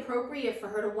extremely appropriate for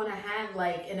her to want to have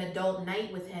like an adult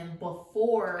night with him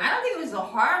before. I don't think it was a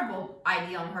horrible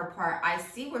idea on her part. I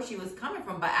see where she was coming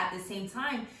from, but at the same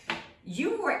time,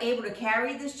 you were able to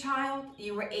carry this child.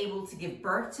 You were able to give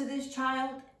birth to this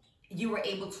child. You were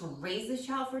able to raise this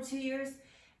child for 2 years.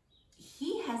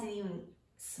 He hasn't even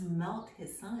smelt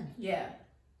his son. Yeah.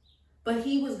 But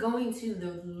he was going to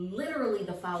literally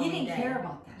the following day. He didn't care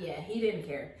about that. Yeah, he didn't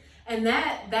care. And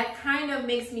that kind of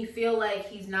makes me feel like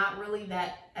he's not really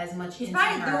that as much He's into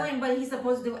probably her. doing what he's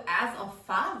supposed to do as a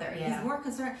father. Yeah. He's more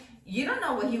concerned. You don't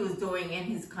know what he was doing in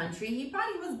his country. He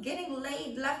probably was getting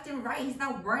laid left and right. He's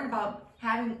not worried about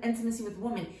having intimacy with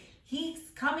women.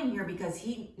 He's coming here because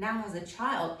he now has a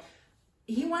child.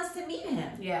 He wants to meet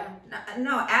him. Yeah.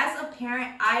 No, as a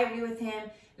parent, I agree with him.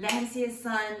 Let him see his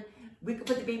son. We could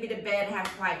put the baby to bed and have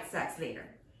quiet sex later.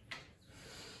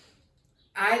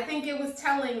 I think it was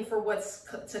telling for what's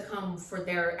to come for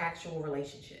their actual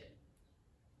relationship.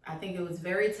 I think it was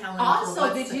very telling for Also,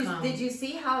 what's to come. did you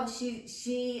see how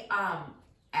she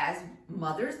as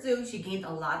mothers do, she gained a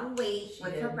lot of weight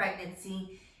with her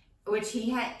pregnancy, which he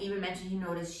had even mentioned. He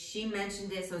noticed, she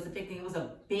mentioned it, so it's a big thing. It was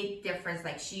a big difference.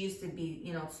 Like, she used to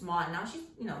be, small, and now she's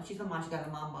a mom. She got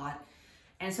a mom bod,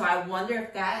 and so I wonder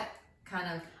if that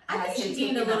kind of. I think she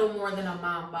gained a little more than a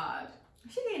mom bod.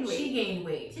 She gained weight. She gained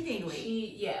weight. She gained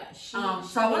weight. So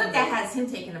I wonder if that has him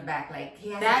taken aback. Like, he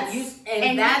has That's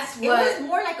and that's it what was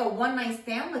more like a one night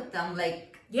stand with them.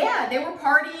 Like, yeah, they were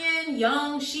partying,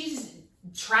 young. She's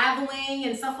traveling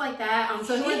and stuff like that. I'm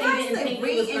so sure he they has didn't to think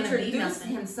it was going to be reintroduce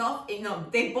nothing. himself.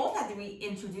 They both had to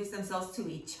reintroduce themselves to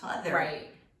each other, Right.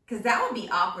 Because that would be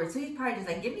awkward. So he's probably just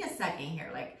like, give me a second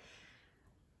here. Like,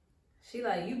 She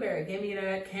like, you better give me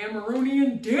that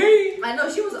Cameroonian D. I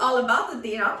know she was all about the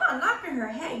thing. I'm not knocking her.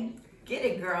 Hey, get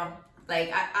it, girl.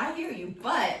 Like, I hear you,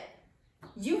 but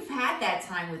you've had that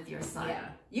time with your son. Yeah.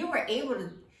 You were able to.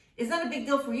 It's not a big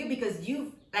deal for you because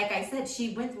like I said,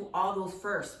 she went through all those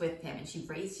firsts with him, and she's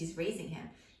raising him.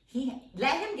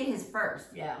 Let him get his first.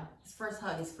 Yeah. His first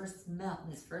hug, his first smell,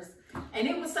 his first. And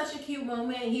it was such a cute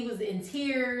moment. He was in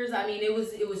tears. I mean, it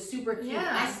was super cute.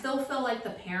 Yeah. I still feel like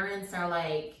the parents are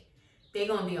like, they're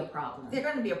going to be a problem. They're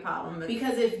going to be a problem.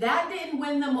 Because if that didn't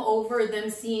win them over, them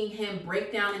seeing him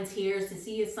break down in tears to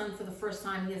see his son for the first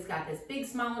time, he has got this big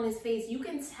smile on his face. You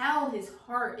can tell his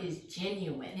heart is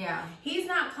genuine. Yeah. He's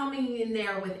not coming in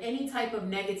there with any type of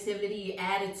negativity,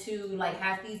 attitude like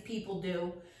half these people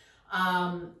do.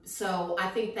 So I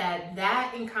think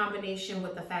that in combination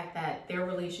with the fact that their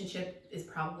relationship is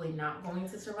probably not going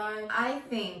to survive. I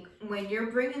think when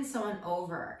you're bringing someone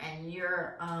over and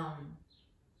you're,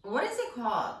 what is it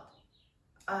called?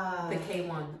 The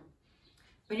K1.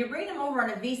 When you're bringing them over on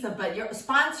a visa, but you're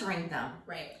sponsoring them,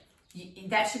 Right.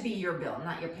 that should be your bill,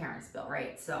 not your parents' bill,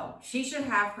 right? So she should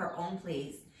have her own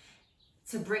place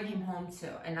to bring him home to,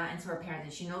 and not into her parents.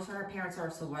 And she knows who her parents are,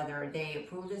 so whether they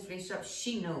approve this relationship,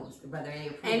 she knows whether they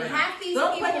approve. And or half not. these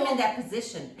Don't people put him in that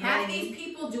position. You know Half what I mean? these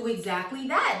people do exactly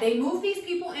that. They move these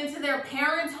people into their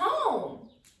parents' home.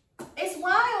 It's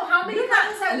wild. How many You're not-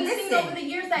 couples have we seen listen, over the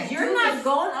years that You're do not this?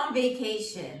 going on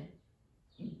vacation,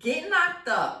 get knocked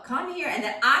up, come here, and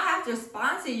then I have to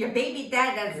sponsor your baby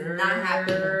dad. That is not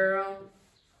happening. Girl.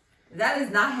 That is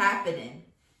not happening.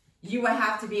 You will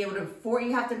have to be able to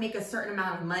you have to make a certain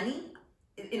amount of money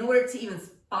in order to even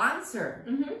sponsor.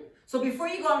 Mm-hmm. So before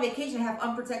you go on vacation and have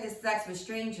unprotected sex with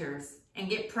strangers and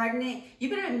get pregnant, you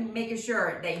better be making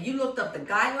sure that you looked up the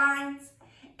guidelines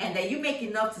and that you make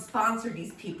enough to sponsor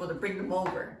these people to bring them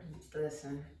over.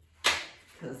 Listen.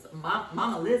 Because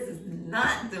Mama Liz is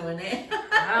not doing it.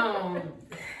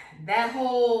 That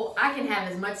whole, I can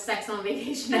have as much sex on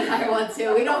vacation as I want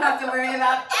to. We don't have to worry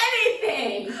about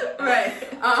anything. Right.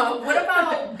 What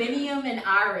about Biniam and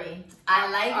Ari?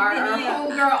 I like Our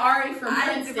homegirl Ari from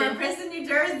Princeton. From Princeton, New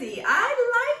Jersey.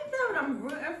 I like them. I'm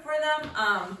rooting for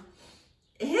them.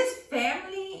 His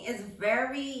family is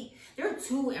they're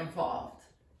too involved.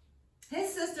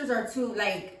 His sisters are too,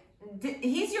 like,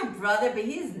 he's your brother, but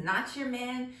he's not your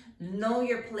man. Know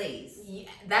your place. Yeah,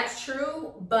 that's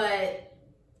true, but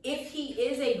if he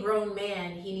is a grown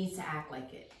man, he needs to act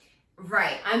like it.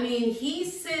 Right. I mean, he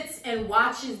sits and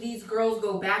watches these girls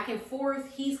go back and forth.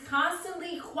 He's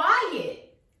constantly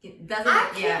quiet. It doesn't,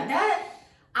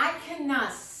 I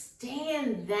cannot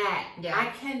stand that. Yeah. I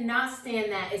cannot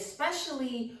stand that,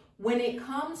 especially when it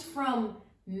comes from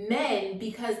men,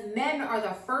 because men are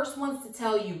the first ones to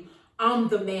tell you, I'm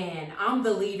the man, I'm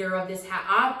the leader of this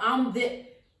house, I'm the,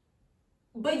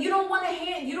 but you don't want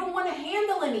to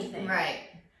handle anything. Right.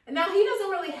 And now he doesn't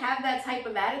really have that type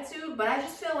of attitude, but I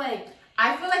just feel like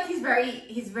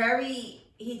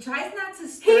he tries not to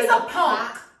stir he's the a punk.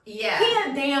 pot. Yeah.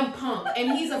 He a damn punk,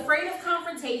 and he's afraid of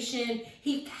confrontation.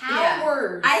 He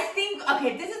cowards. I think,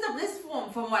 okay, this is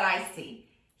from what I see.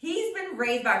 He's been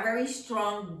raised by very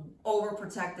strong,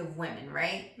 overprotective women,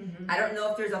 right? Mhm. I don't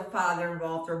know if there's a father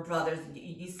involved or brothers.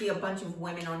 You see a bunch of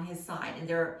women on his side, and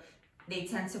they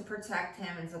tend to protect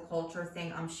him. It's a culture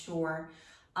thing, I'm sure.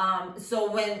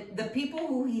 So when the people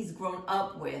who he's grown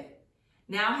up with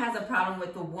now has a problem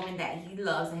with the woman that he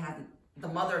loves and has the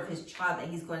mother of his child that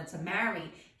he's going to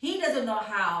marry, he doesn't know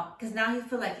how, because now he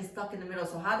feels like he's stuck in the middle.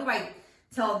 So how do I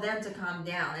tell them to calm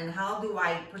down, and how do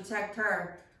I protect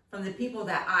her from the people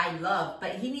that I love?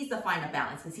 But he needs to find a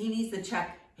balance, because he needs to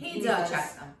check. He needs does. to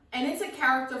check them. And it's a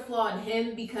character flaw in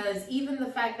him, because even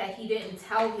the fact that he didn't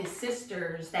tell his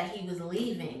sisters that he was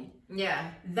leaving,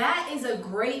 Yeah. that is a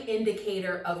great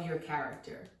indicator of your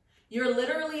character. You're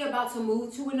literally about to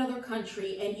move to another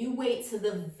country, and you wait to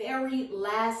the very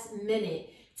last minute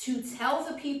to tell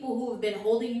the people who have been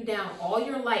holding you down all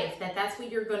your life that that's what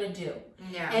you're going to do.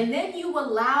 Yeah. And then you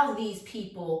allow these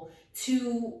people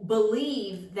to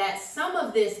believe that some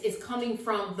of this is coming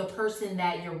from the person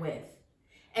that you're with.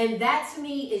 And that to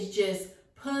me is just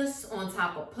puss on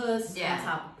top of puss on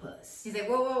top of puss. He's like,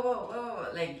 whoa.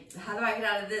 Like, how do I get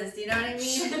out of this? Do you know what I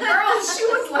mean? The girl, she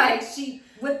was like,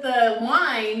 with the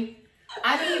wine.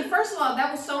 I mean, first of all,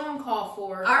 that was so uncalled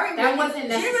for. That wasn't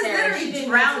necessary. She was literally She didn't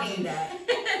drowning. need to do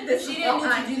that. She She didn't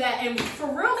need to do that. And for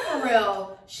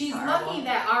real, she's Horrible. lucky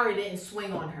that Ari didn't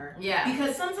swing on her. Yeah.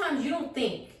 Because sometimes you don't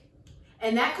think.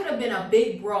 And that could have been a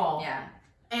big brawl. Yeah.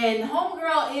 And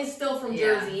homegirl is still from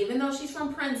Yeah. Jersey, even though she's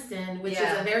from Princeton, which is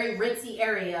Yeah. a very ritzy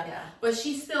area. Yeah. But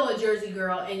she's still a Jersey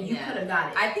girl, and you could have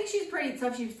got it. I think she's pretty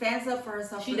tough. She stands up for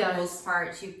herself She for does. the most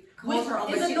part. She Which holds her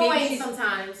own. is but annoying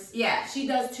sometimes. Yeah. She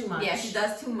does too much. Yeah, she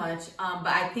does too much. But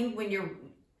I think when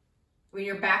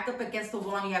you're backed up against the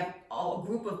wall and you have a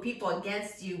group of people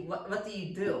against you, what do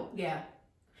you do? Yeah.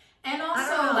 And I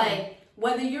also, don't know. like,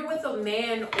 whether you're with a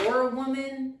man or a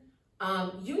woman,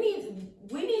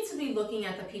 we need to be looking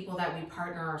at the people that we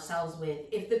partner ourselves with.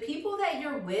 If the people that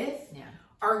you're with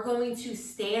are going to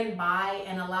stand by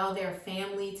and allow their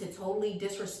family to totally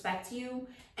disrespect you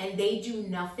and they do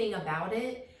nothing about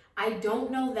it, I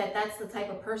don't know that that's the type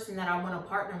of person that I want to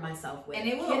partner myself with. And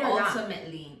it will Kid or not.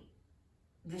 ultimately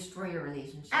destroy your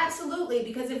relationship. Absolutely,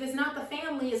 because if it's not the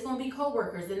family, it's going to be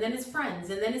coworkers, and then it's friends,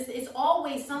 and then it's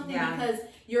always something because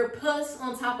you're puss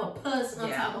on top of puss on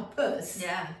top of puss.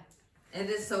 Yeah, it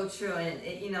is so true, and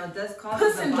it does cause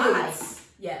Puss a and divide. boots.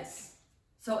 Yes.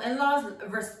 So in-laws,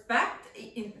 respect,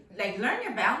 like learn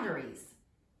your boundaries.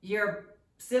 Your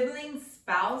sibling,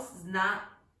 spouse is not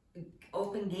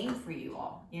open game for you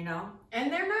all,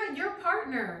 And they're not your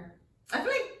partner. I feel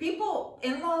like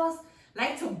in-laws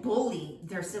like to bully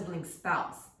their sibling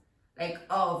spouse. Like,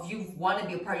 oh, if you want to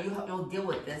be a part, you'll deal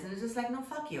with this. And it's just like, no,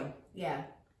 fuck you. Yeah.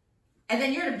 And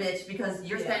then you're the bitch because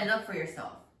you're standing up for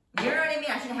yourself. You know what I mean?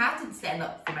 I shouldn't have to stand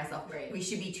up for myself. Right. We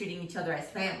should be treating each other as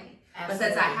family. Absolutely.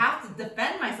 But since I have to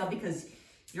defend myself because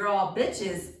you're all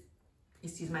bitches,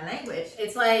 excuse my language.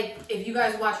 It's like if you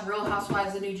guys watch Real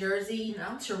Housewives of New Jersey,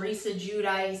 No. Teresa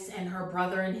Giudice and her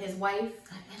brother and his wife.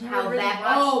 I never really watched-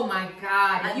 oh my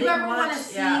God. I If you didn't ever want to watch-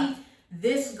 see yeah.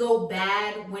 this go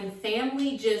bad, when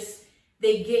family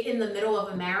they get in the middle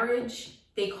of a marriage,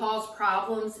 they cause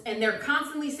problems, and they're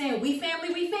constantly saying, we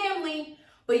family,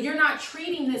 but you're not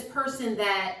treating this person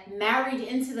that married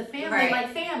into the family Right.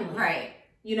 like family. Right.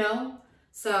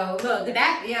 So look,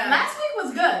 Yeah. last week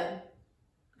was good.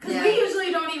 Because Yeah. we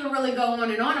usually don't even really go on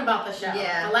and on about the show.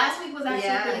 Yeah. But last week was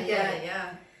actually pretty good.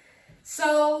 Yeah.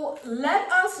 So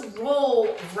let us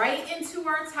roll right into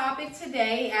our topic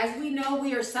today. As we know,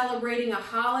 we are celebrating a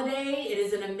holiday. It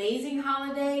is an amazing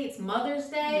holiday. It's Mother's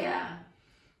Day. Yeah.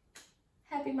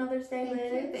 Happy Mother's Day,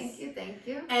 Liz. Thank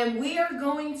you. And we are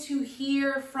going to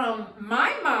hear from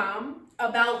my mom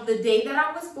about the day that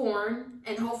I was born.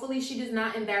 And hopefully she does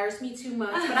not embarrass me too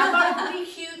much. But I thought it would be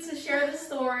cute to share the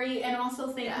story and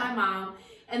also thank my mom.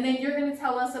 And then you're going to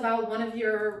tell us about one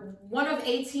of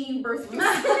 18 birthdays.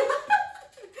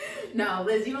 No,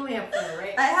 Liz, you only have 4,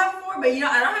 right? I have 4, but I don't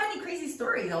have any crazy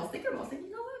stories. I was thinking about, you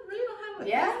know what? I really don't have one.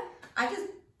 Yeah? I just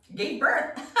gave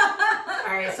birth.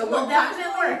 All right, so we'll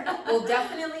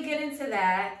definitely get into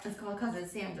that. Let's call cousin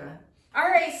Sandra. All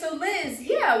right, so Liz,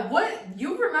 what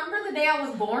you remember the day I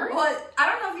was born? Well, I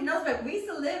don't know if you know, but we used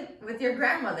to live with your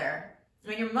grandmother.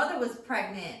 When your mother was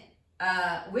pregnant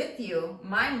with you,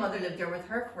 my mother lived there with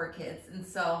her 4 kids. And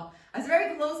so I was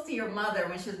very close to your mother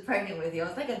when she was pregnant with you. I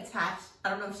was like attached. I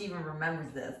don't know if she even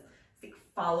remembers this. Like,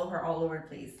 follow her all over,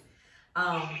 please.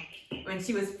 When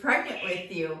she was pregnant with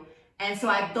you. And so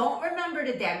I don't remember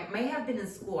the day. I may have been in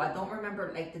school. I don't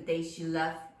remember like the day she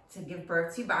left to give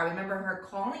birth to you, but I remember her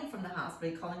calling from the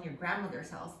hospital, calling your grandmother's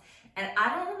house. And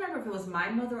I don't remember if it was my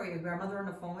mother or your grandmother on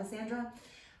the phone with Sandra,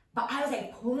 but I was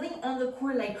like pulling on the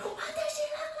cord like, what does she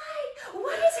look like?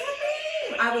 What is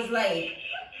her name? I was like,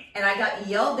 and I got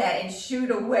yelled at and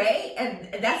shooed away, and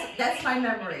that's my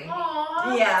memory.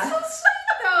 Aww, yeah. that's so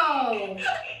sweet though.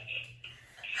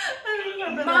 I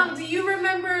remember Mom, that. do you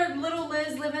remember little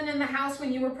Liz living in the house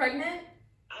when you were pregnant?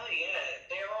 Oh yeah,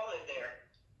 they all lived there.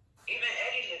 Even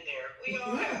Eddie lived there. We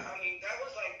all had, I mean, that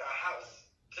was like the house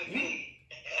to me.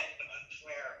 I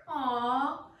swear.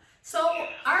 Aww. So, all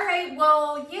right,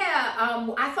 well,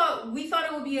 we thought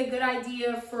it would be a good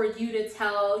idea for you to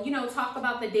talk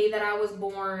about the day that I was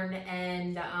born,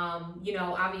 and,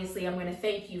 obviously I'm going to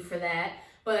thank you for that,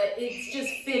 but it's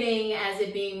just fitting as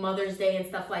it being Mother's Day and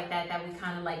stuff like that, that we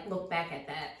kind of like look back at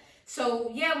that. So,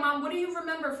 yeah, Mom, what do you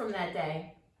remember from that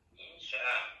day?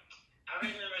 Child, I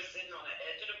remember sitting on the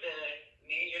edge of the bed,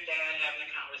 me and your dad having a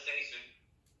conversation.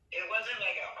 It wasn't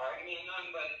like an argument or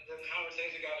nothing, but the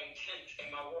conversation got intense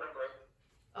and my water broke.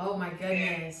 Oh, my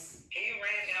goodness. He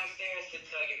ran downstairs to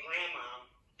tell your grandma,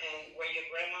 and where your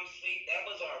grandma sleep, that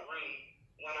was our room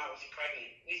when I was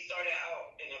pregnant. We started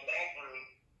out in the back room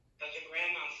because your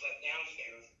grandma slept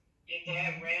downstairs. Your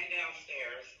dad ran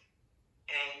downstairs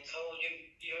and told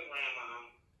your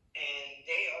grandma, and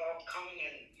they all coming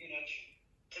in,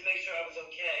 to make sure I was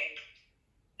okay.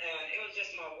 And it was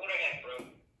just my water had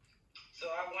broke.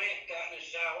 So I went, got in the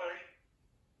shower,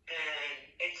 and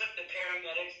it took the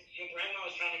paramedics. Your grandma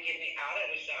was trying to get me out of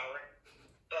the shower,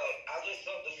 but I just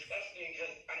felt disgusting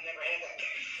because I never had that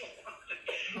before.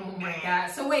 Oh my God.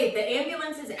 So wait, the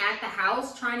ambulance is at the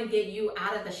house trying to get you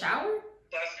out of the shower?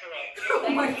 That's correct.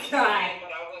 Oh my God. But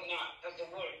I would not, because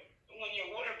when your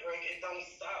water breaks, it don't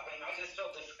stop, and I just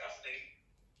felt disgusting.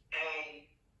 And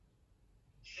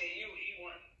see, you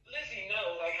weren't, Lizzie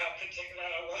know like how particular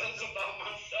I was about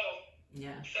myself.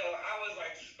 Yeah. So I was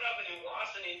like scrubbing and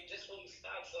washing, and it just wouldn't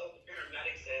stop. So the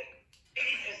paramedic said,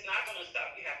 it's not going to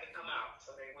stop. You have to come out.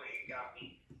 So they went and got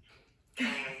me.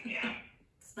 And yeah.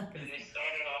 And it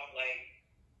started off like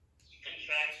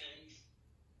contractions.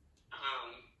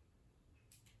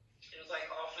 It was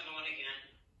like off and on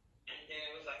again. And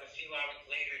then it was like a few hours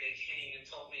later, they came and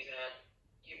told me that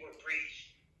you were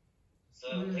breached.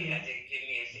 So they had to give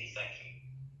me a C-section.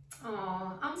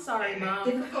 Oh, I'm sorry, Mom.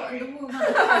 Difficult in the womb.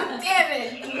 Damn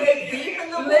it. Deep in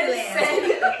the womb. Liz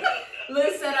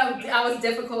said I was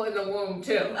difficult in the womb,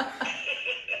 too. Yeah.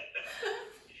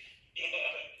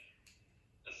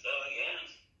 So,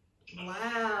 yeah.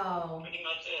 Wow. Pretty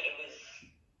much it. It was a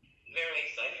very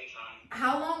exciting time.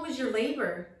 How long was your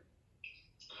labor?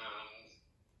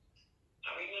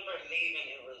 I remember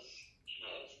leaving. It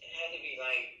had to be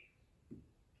like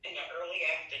in the early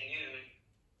afternoon,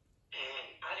 and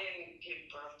I didn't give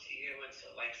birth to you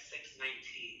until like 6:19,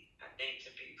 I think, to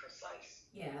be precise.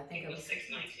 Yeah, I think It was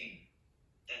 6:19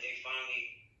 that they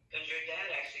finally, because your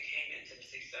dad actually came into the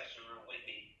C-section room with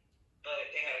me, but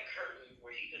they had a curtain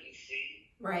where he couldn't see.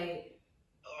 Right.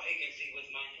 All he could see was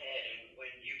my head, and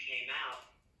when you came out,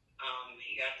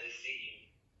 he got to see you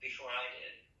before I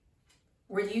did.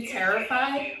 Were you He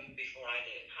terrified? saw you before I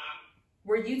did, huh?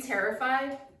 Were you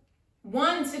terrified?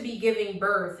 One, to be giving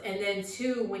birth, and then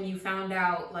two, when you found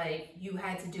out like you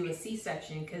had to do a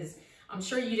C-section, because I'm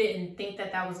sure you didn't think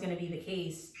that was going to be the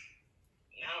case.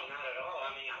 No, not at all.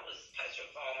 I mean, I was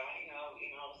petrified. I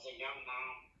was a young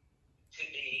mom to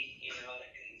be,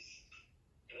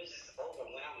 it was just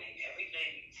overwhelming.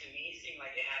 Everything to me seemed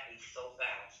like it happened so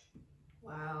fast.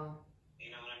 Wow.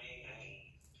 You know what I mean?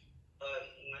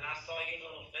 But when I saw your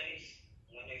little face,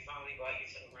 when they finally brought you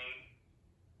to the room,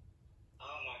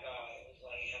 oh my God, it was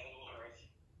like heaven on earth.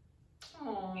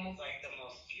 Aww. It was like the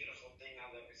most beautiful thing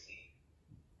I've ever seen.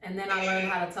 And then I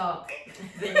learned how to talk.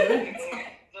 No, and then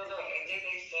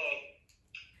they said,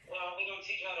 well, we're going to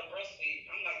teach you how to breastfeed.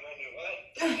 I'm like, wait a minute,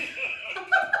 what? I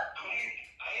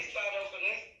ain't signed up for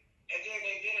this. And then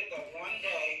they did it the one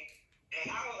day, and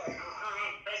I was like,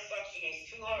 breast suction is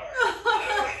too hard.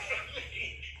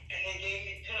 And they gave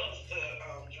me pills to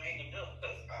drain the milk,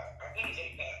 because I couldn't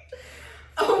take that.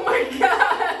 Oh my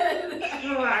God.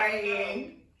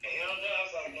 Crying. I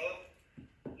was like, nope,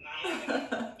 not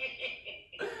happening.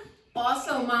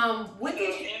 Also, Mom, what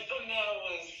did you... Infamil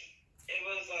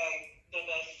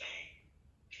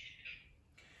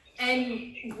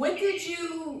And what did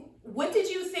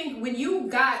you think when you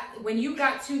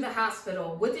got to the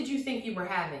hospital? What did you think you were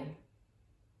having?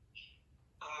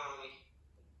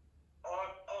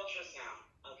 Ultrasound.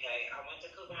 Okay, I went to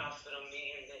Cooper Hospital,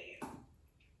 me and Lydia,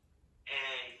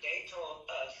 and they told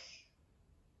us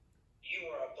you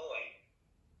were a boy.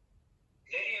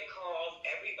 Lydia called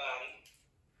everybody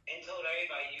and told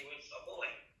everybody you was a boy.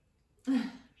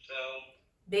 So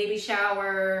Baby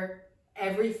shower,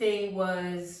 everything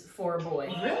was for a boy.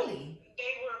 Really?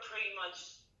 they were pretty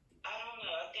much, I don't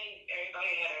know, I think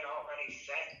everybody had it already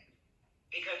set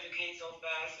because you came so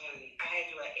fast and I had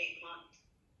you at 8 months.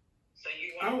 So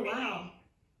you weren't Oh really, wow.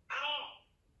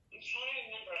 I'm trying to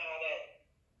remember how that,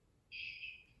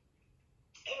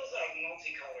 it was like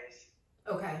multicolors.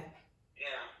 Okay.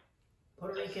 Yeah.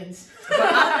 Puerto Ricans. But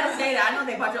I'm gonna say that I know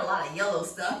they bought you a lot of yellow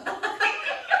stuff. That's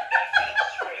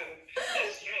true.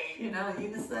 That's true. You know,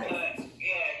 unisex. But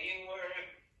yeah, you were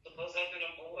supposed to have been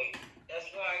a boy. That's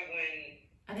why when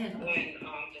I didn't know.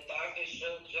 the doctor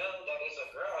showed Joe that it's a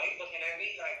girl, he's looking at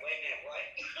me like, wait a minute, what?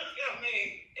 I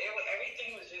mean,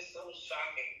 everything was just so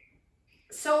shocking.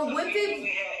 So So what we did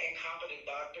really had incompetent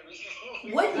doctors.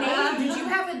 what name did you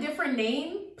have a different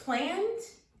name planned?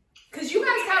 Because you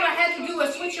guys kind of had to do a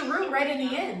switcheroo right in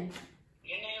the end.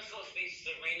 Your name's supposed to be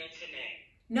Serena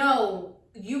Tanae. No,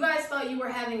 you guys thought you were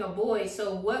having a boy.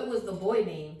 So what was the boy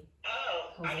name?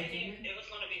 Oh, I Jose didn't. It was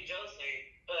going to be Joe's name,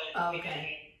 but Oh, we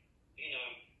okay. didn't,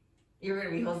 You were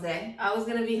gonna be Jose. I was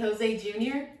gonna be Jose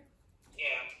Jr.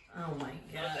 yeah. Oh my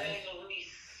god. Jose Luis.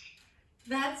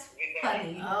 That's We got it.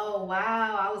 funny. Oh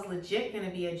wow, I was legit gonna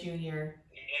be a junior.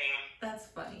 Yeah. That's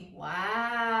funny.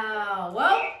 Wow.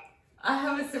 Well, I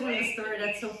have a similar story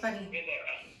that's so funny. We're there.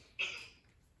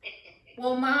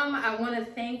 well, Mom, I want to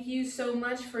thank you so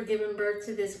much for giving birth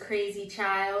to this crazy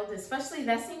child. Especially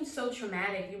that seems so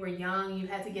traumatic. You were young. You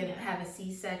had to have a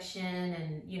C-section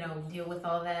and deal with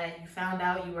all that. You found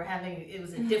out you were having it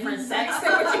was a different sex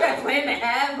than what you had planned to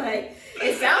have. Like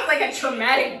it sounds like a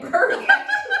traumatic birth.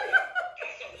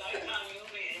 That's a lifetime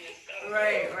movie in itself.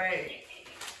 Right.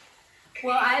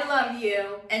 Well, I love you.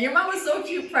 And your mom was so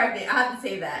cute pregnant. I have to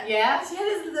say that. Yeah. She had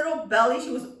this little belly.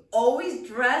 She was always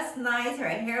dressed nice. Her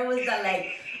hair was like,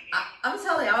 I'm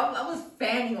telling you, I was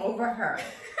fanning over her.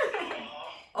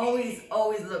 Always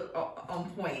look on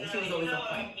point. She was always on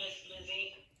point. Miss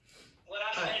Lizzie, what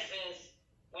I miss is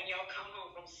when y'all come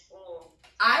home from school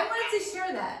I wanted to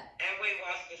share that. and we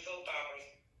watch the soap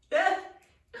operas.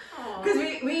 Aw. Because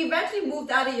we eventually moved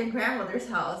out of your grandmother's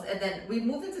house, and then we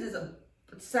moved into this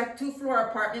 2-floor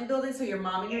apartment building. So your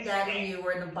mom and your dad and you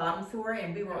were in the bottom floor,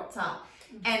 and we were up top.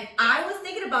 And I was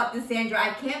thinking about this,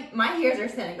 Sandra. My hairs are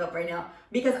standing up right now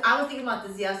because I was thinking about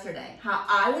this yesterday. How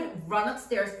I would run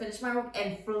upstairs, finish my work,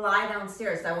 and fly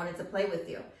downstairs. So I wanted to play with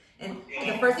you. And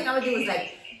the first thing I would do was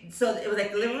so it was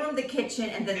like the living room, the kitchen,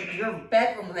 and then your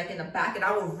bedroom was like in the back, and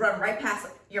I would run right past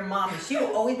your mom, and she would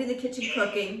always be in the kitchen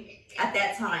cooking at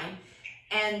that time.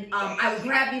 And I would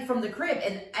grab you from the crib,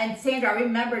 and Sandra, I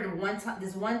remember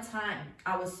this one time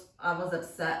I was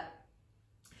upset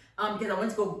because I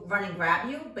went to go run and grab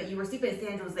you, but you were sleeping, and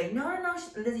Sandra was like, no,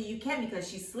 Lizzie, you can't because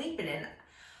she's sleeping. And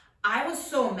I was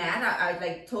so mad.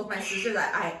 I told my sister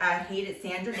that I hated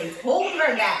Sandra. They told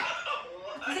her that.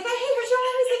 I was like, I hate her. She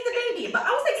always like the baby. But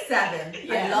I was like 7.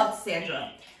 Yeah. I loved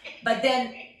Sandra. But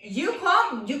then you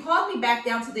called me back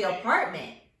down to the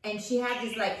apartment, and she had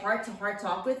this like heart-to-heart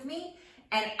talk with me.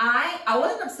 And I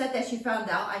wasn't upset that she found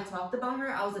out I talked about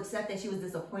her. I was upset that she was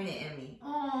disappointed in me.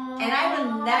 Aww. And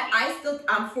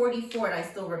I'm 44 and I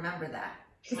still remember that.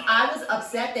 Because I was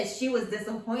upset that she was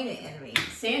disappointed in me.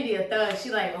 Sandy a thug. She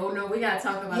like, oh no, we gotta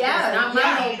talk about Yeah, this. Not my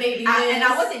yeah. little baby. And I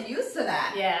Liz. wasn't used to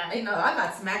that. Yeah. You know, I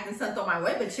got smacked and sent on my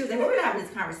way, but she was like, we're gonna have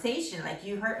this conversation. Like,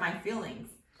 you hurt my feelings.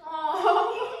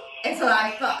 Aww. And so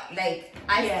I thought, like,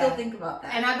 I Yeah. still think about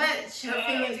that. And I bet her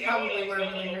feelings probably were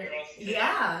really hurt.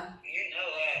 Yeah. You know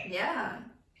that. Yeah.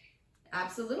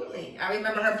 Absolutely. I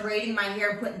remember her braiding my hair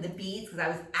and putting the beads because I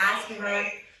was asking her.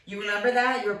 You remember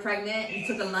that? You were pregnant. You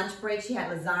took a lunch break. She had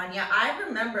lasagna. I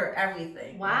remember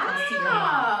everything. when it comes to your mom.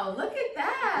 Wow, look at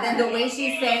that. And then the way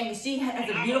she sang, she has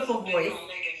a beautiful voice.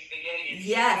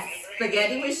 Yes,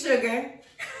 spaghetti with sugar.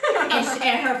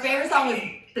 and her favorite song was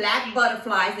Black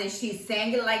Butterflies, and she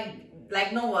sang it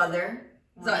like no other.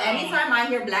 So Wow. anytime I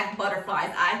hear Black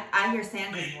Butterflies, I hear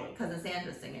Sandra's voice, cousin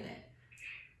Sandra singing it.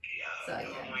 So, yeah.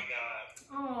 Oh my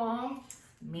God. Aw.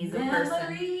 Me's a person.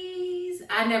 Memories.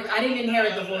 I didn't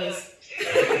inherit the voice.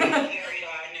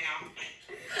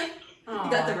 Aw.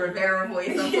 You got the Rivera voice,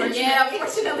 unfortunately. Yeah,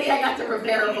 unfortunately I got the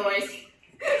Rivera voice.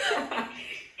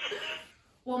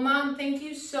 Well, Mom, thank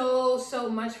you so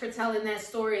much for telling that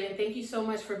story, and thank you so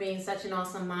much for being such an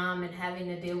awesome mom and having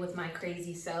to deal with my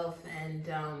crazy self and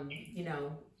you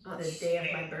know, the day of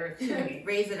my birth.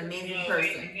 Raise an amazing You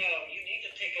person. need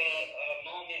to take a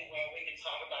moment where we can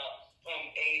talk about from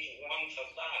age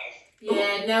 1 to 5.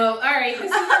 Yeah, no. All right,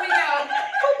 this is where we go.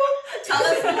 Tell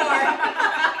us more.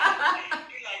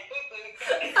 You're like, boo-boo.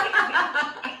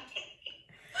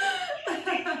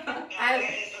 That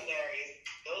is hilarious.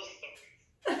 Those stories.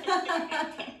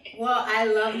 Well, I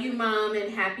love you, Mom,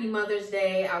 and happy Mother's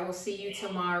Day. I will see you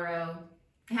tomorrow.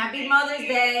 Happy Mother's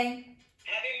Day.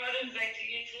 Happy Mother's Day to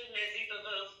you too, Lizzie.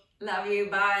 Boo-boo. Love you.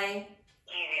 Bye.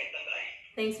 All right,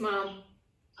 bye-bye. Thanks, Mom.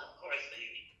 Of course,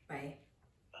 baby. Bye.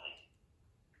 Bye.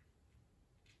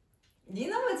 You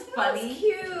know what's funny? That's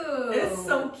cute. It's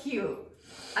so cute.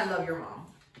 I love your mom.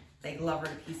 Like, love her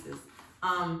to pieces.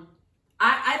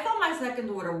 I thought my second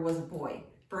daughter was a boy,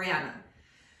 Brianna.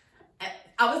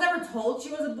 I was never told she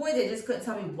was a boy. They just couldn't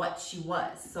tell me what she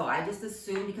was. So I just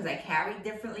assumed because I carried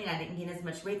differently and I didn't gain as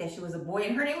much weight that she was a boy.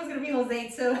 And her name was going to be Jose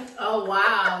too. Oh,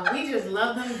 wow. We just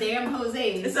love them damn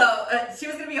Jose's. So she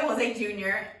was going to be a Jose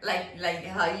Jr., like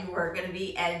how you were going to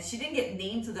be. And she didn't get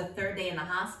named to the 3rd day in the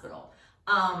hospital.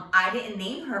 I didn't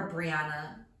name her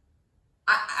Brianna.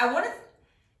 I wanted...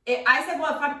 I said,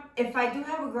 well, if I do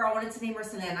have a girl, I wanted to name her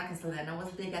Selena because Selena was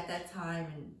big at that time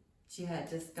and she had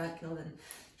just got killed.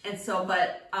 And so,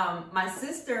 but my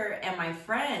sister and my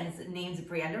friends named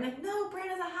Brianna. They're like, no,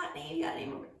 Brianna's a hot name. You gotta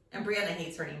name her. And Brianna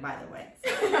hates her name, by the way.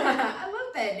 So, I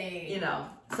love that name. you know.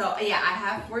 So, yeah, I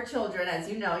have 4 children, as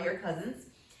you know, your cousins.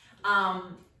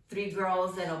 3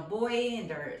 girls and a boy, and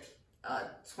they're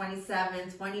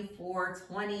 27, 24,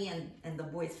 20, and the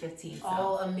boy's 15. So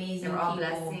All amazing they're all people.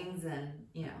 blessings, and,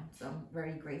 you know, so I'm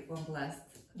very grateful and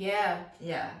blessed. Yeah.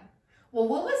 Yeah. Well,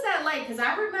 what was that like? Because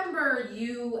I remember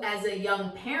you as a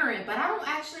young parent, but I don't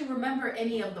actually remember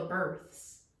any of the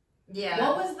births. Yeah.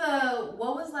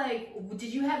 What was like,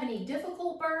 did you have any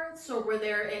difficult births or were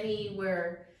there any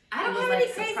where I don't it was, have any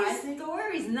like, crazy surprising?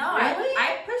 stories. No, Really?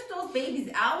 I pushed those babies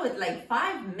out with like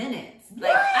 5 minutes.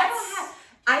 Like What? I don't have.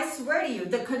 I swear to you,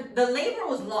 the labor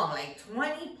was long, like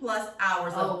 20 plus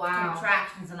hours Oh, of wow.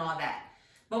 contractions and all that.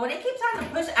 But when it came time to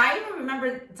push, I even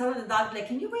remember telling the doctor, like,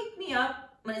 can you wake me up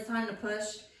when it's time to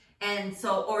push? And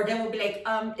so, or they would be like,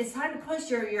 it's time to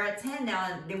push, you're at 10 now,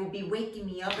 and they would be waking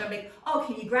me up. And I'm like, oh,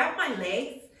 can you grab my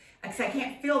legs? Because I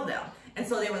can't feel them. And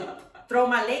so they would throw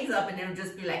my legs up, and it would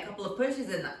just be like a couple of pushes,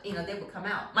 and, you know, they would come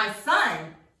out. My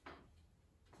son,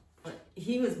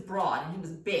 he was broad, and he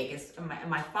was big. And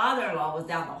my father-in-law was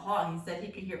down the hall. He said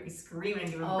he could hear me screaming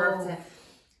and giving birth to him.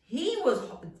 He was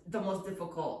the most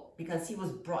difficult because he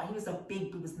was broad. He was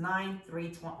he was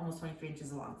 9'3", almost 23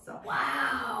 inches long. So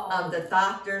Wow. the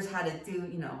doctors had to do,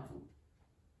 you know.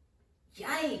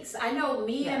 Yikes. I know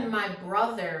me Yeah. and my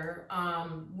brother,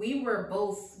 we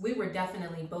were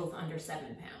definitely both under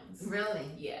 7 pounds.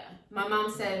 Really? Yeah. My mom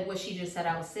said, what she just said,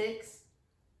 I was 6?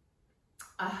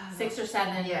 6 or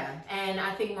 7. Yeah. And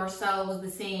I think Marcel was the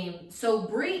same. So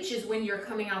breech is when you're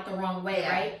coming out the wrong way,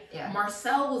 Yeah, right? yeah.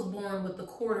 Marcel was born with the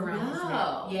cord around his neck.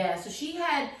 No. Yeah, so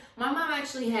my mom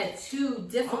actually had 2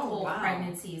 difficult wow.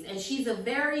 pregnancies, and she's a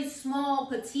very small,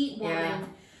 petite woman.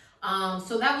 Yeah.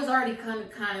 So that was already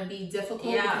kind of be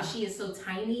difficult Yeah. because she is so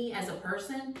tiny as a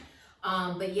person.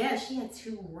 But yeah, she had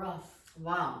 2 rough.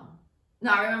 Wow.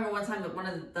 No, I remember one time that one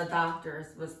of the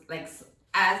doctors was like,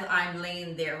 as I'm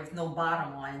laying there with no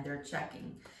bottom on, and they're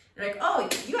checking. They're like, oh,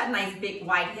 you got nice big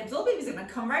wide hips. Little baby's gonna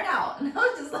come right out. And I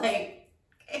was just like,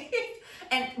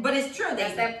 but it's true.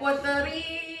 That's that Puerto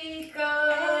Rico.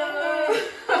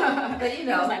 But you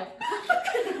know, Like,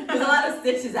 there's a lot of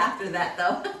stitches after that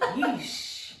though.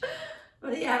 yeesh.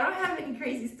 But yeah, I don't have any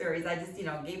crazy stories. I just, you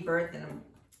know, gave birth and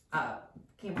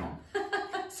came home.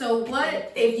 So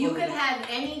what, if you Thankfully. could have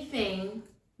anything,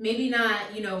 maybe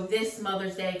not, you know, this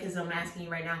Mother's Day, because I'm asking you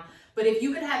right now, but if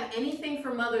you could have anything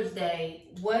for Mother's Day,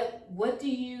 what do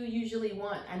you usually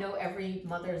want? I know every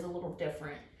mother is a little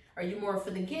different. Are you more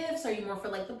for the gifts? Are you more for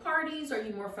like the parties? Are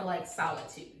you more for like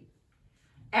solitude?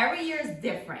 Every year is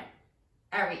different.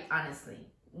 Honestly.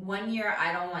 One year,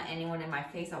 I don't want anyone in my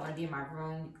face. I want to be in my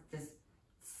room, just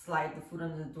slide the food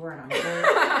under the door and I'm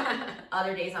good.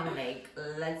 Other days, I'm like,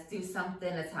 let's do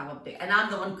something. Let's have a big, and I'm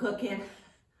the one cooking.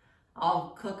 I'll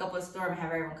cook up a storm,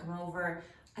 have everyone come over.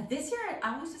 This year,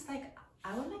 I was just like,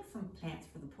 I would like some plants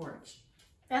for the porch.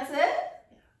 That's it?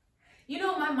 You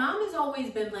know, my mom has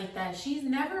always been like that. She's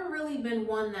never really been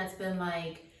one that's been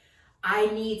like, I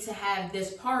need to have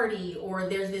this party or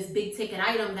there's this big ticket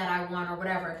item that I want or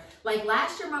whatever. Like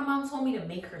last year, my mom told me to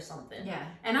make her something. Yeah.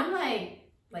 And I'm like,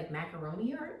 like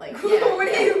macaroni art? Like, Yeah.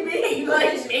 what do you mean?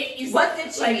 Like, What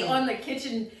did she mean? on the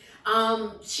kitchen?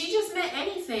 She just meant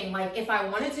anything. Like, if I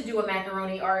wanted to do a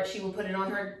macaroni art, she would put it on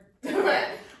her.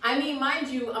 I mean, mind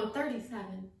you, I'm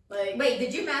 37. Like, Wait,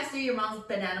 did you master your mom's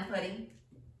banana pudding?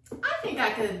 I think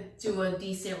I could do a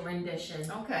decent rendition.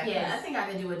 Okay. Yeah, I think I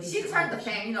could do a decent She turned the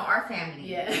rendition. family, our family.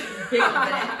 Yeah. Big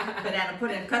on banana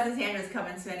pudding. Cousin Sandra's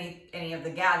coming to any of the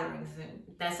gatherings. And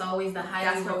That's always the highly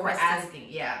that's what we're requested. asking.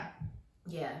 Yeah.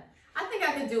 Yeah. I think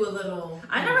I could do a little.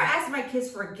 I never asked my kids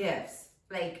for gifts.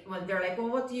 Like when they're like, "Well,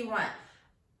 what do you want?"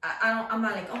 I'm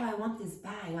not like, "Oh, I want this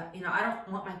bag." I don't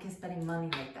want my kids spending money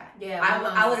like that. Yeah,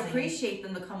 I would the same. appreciate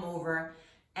them to come over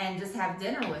and just have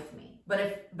dinner with me. But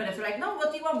if they're like, "No,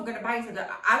 what do you want? We're gonna buy you something,"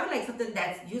 I would like something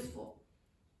that's useful.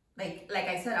 Like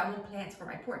I said, I want plants for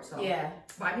my porch, so Yeah.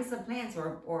 buy me some plants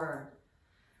or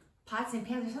pots and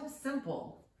pans or something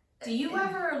simple. Do you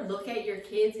ever look at your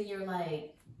kids and you're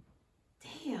like,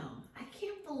 damn, I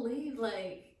can't believe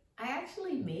like I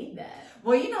actually made that.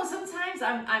 Well, sometimes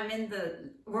I'm in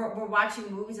we're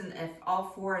watching movies and if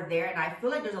all four are there and I feel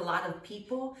like there's a lot of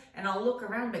people and I'll look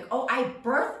around like, oh, I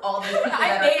birthed all these people.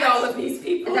 I made all of these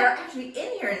people that are actually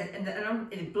in here,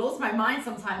 and it blows my mind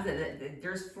sometimes that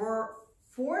there's four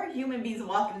human beings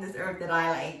walking this earth that I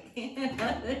like.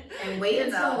 And wait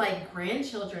until like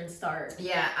grandchildren start.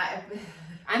 Yeah,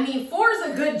 I mean, 4 is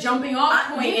a good jumping off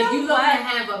point you know if you what? want to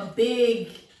have a big.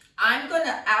 I'm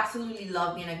gonna absolutely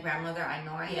love being a grandmother. I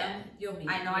know I am. Yeah, you'll be.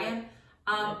 I know I am.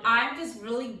 I'm just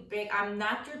really big. I'm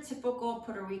not your typical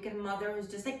Puerto Rican mother who's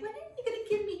just like, when are you gonna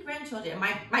give me grandchildren?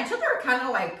 My children are kind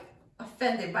of like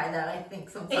offended by that. I think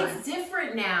sometimes It's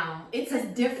different now. It's a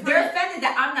different. they're offended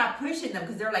that I'm not pushing them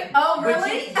because they're like, Oh,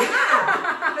 really?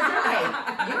 Yeah. Because they're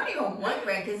like, you don't even want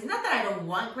grandkids. It's not that I don't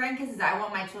want grandkids. It's I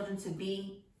want my children to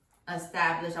be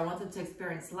established. I want them to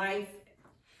experience life.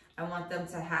 I want them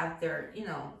to have their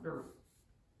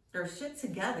shit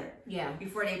together. Yeah.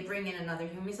 Before they bring in another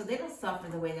human, so they don't suffer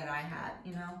the way that I had,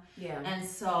 Yeah. And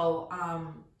so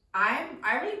I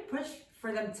really push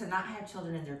for them to not have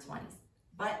children in their 20s.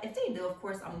 But if they do, of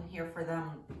course, I'm here for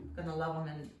them. I'm gonna love them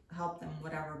and help them,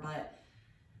 whatever. But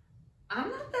I'm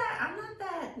not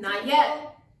that. Not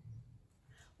yet.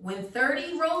 When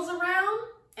 30 rolls around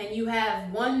and you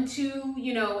have 1, 2,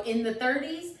 in the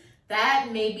 30s, that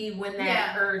may be when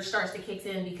that urge starts to kick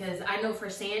in, because I know for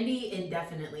Sandy, it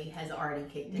definitely has already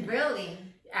kicked in. Really?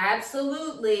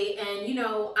 Absolutely. And,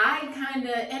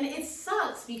 and it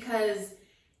sucks because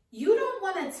you don't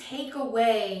want to take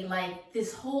away like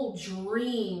this whole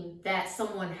dream that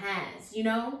someone has,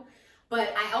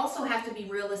 But I also have to be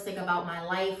realistic about my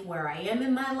life, where I am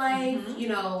in my life,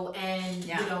 and,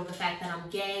 the fact that I'm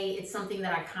gay. It's something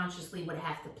that I consciously would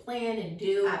have to plan and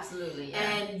do. Absolutely. Yeah.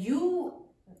 And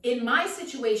in my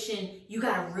situation, you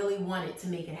got to really want it to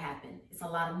make it happen. It's a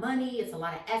lot of money. It's a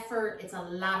lot of effort. It's a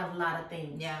lot of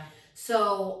things. Yeah.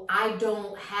 So I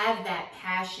don't have that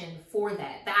passion for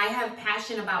that. I have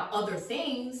passion about other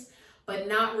things, but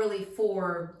not really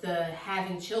for the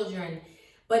having children.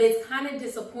 But it's kind of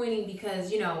disappointing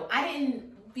because,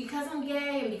 because I'm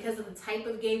gay and because of the type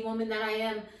of gay woman that I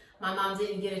am, my mom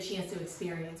didn't get a chance to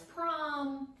experience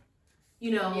prom,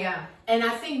 Yeah. And I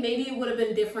think maybe it would have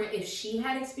been different if she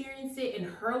had experienced it in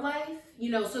her life,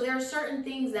 so there are certain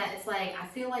things that it's like, I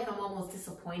feel like I'm almost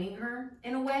disappointing her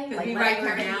in a way. Because like we letting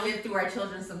her parents down. live through our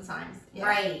children sometimes. Yeah.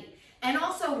 Right. And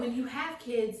also when you have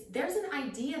kids, there's an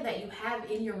idea that you have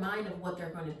in your mind of what they're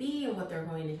going to be and what they're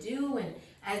going to do. And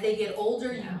as they get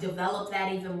older, you develop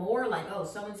that even more, like, oh,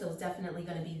 so-and-so is definitely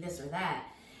going to be this or that.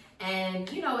 And,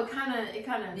 it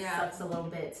kind of sucks a little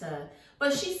bit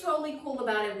but she's totally cool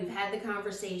about it. We've had the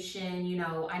conversation,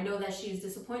 I know that she's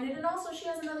disappointed, and also she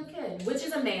has another kid, which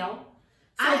is a male.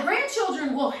 So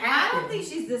grandchildren will happen. I don't think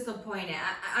she's disappointed.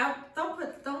 I don't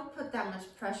put that much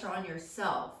pressure on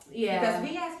yourself. Yeah. Because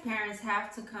we as parents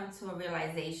have to come to a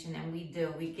realization, and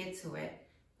we get to it.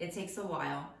 It takes a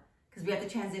while because we have to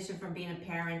transition from being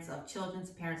parents of children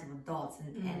to parents of adults,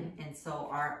 and so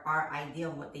our idea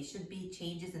of what they should be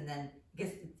changes, and then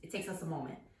it takes us a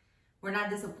moment. We're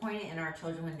not disappointed in our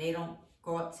children when they don't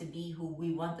grow up to be who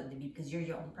we want them to be, because you're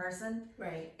your own person,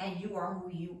 Right. and you are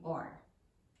who you are.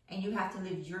 And you have to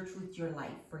live your truth, your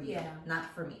life for you,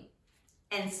 not for me.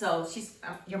 And so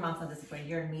your mom's not disappointed.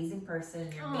 You're an amazing person.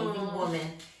 You're an amazing woman.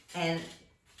 And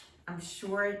I'm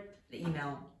sure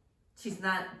that, she's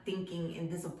not thinking in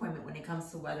disappointment when it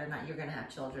comes to whether or not you're going to have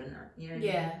children or,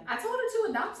 I told her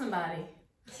to adopt somebody.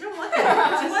 She don't want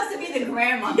that. She wants to be the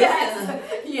grandma. Yes.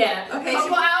 Yeah. Okay.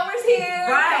 Couple hours here.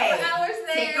 Right. Couple hours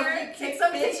there. Take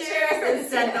some pictures and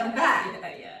send them back.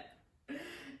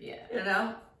 Yeah.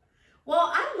 Well,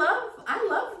 Well, I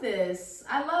love this.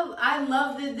 I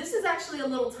love this. This is actually a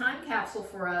little time capsule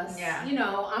for us. Yeah. You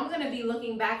know, I'm going to be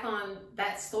looking back on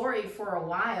that story for a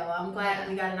while. I'm glad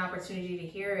we got an opportunity to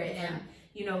hear it and,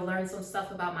 you know, learn some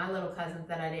stuff about my little cousins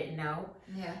that I didn't know.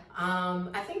 Yeah.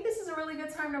 I think this is a really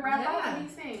good time to wrap up. What do you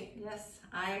think? Yes,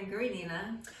 I agree,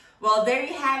 Nina. Well, there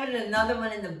you have it. Another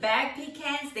one in the bag,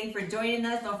 Pecans. Thanks for joining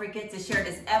us. Don't forget to share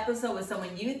this episode with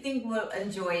someone you think will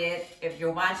enjoy it if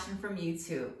you're watching from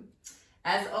YouTube.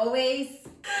 As always,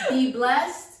 be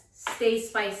blessed, stay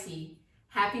spicy.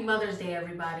 Happy Mother's Day,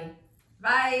 everybody.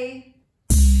 Bye.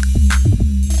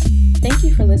 Thank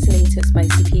you for listening to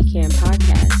Spicy Pecan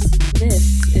Podcast.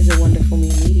 This is a Wonderful Me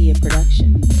Media production.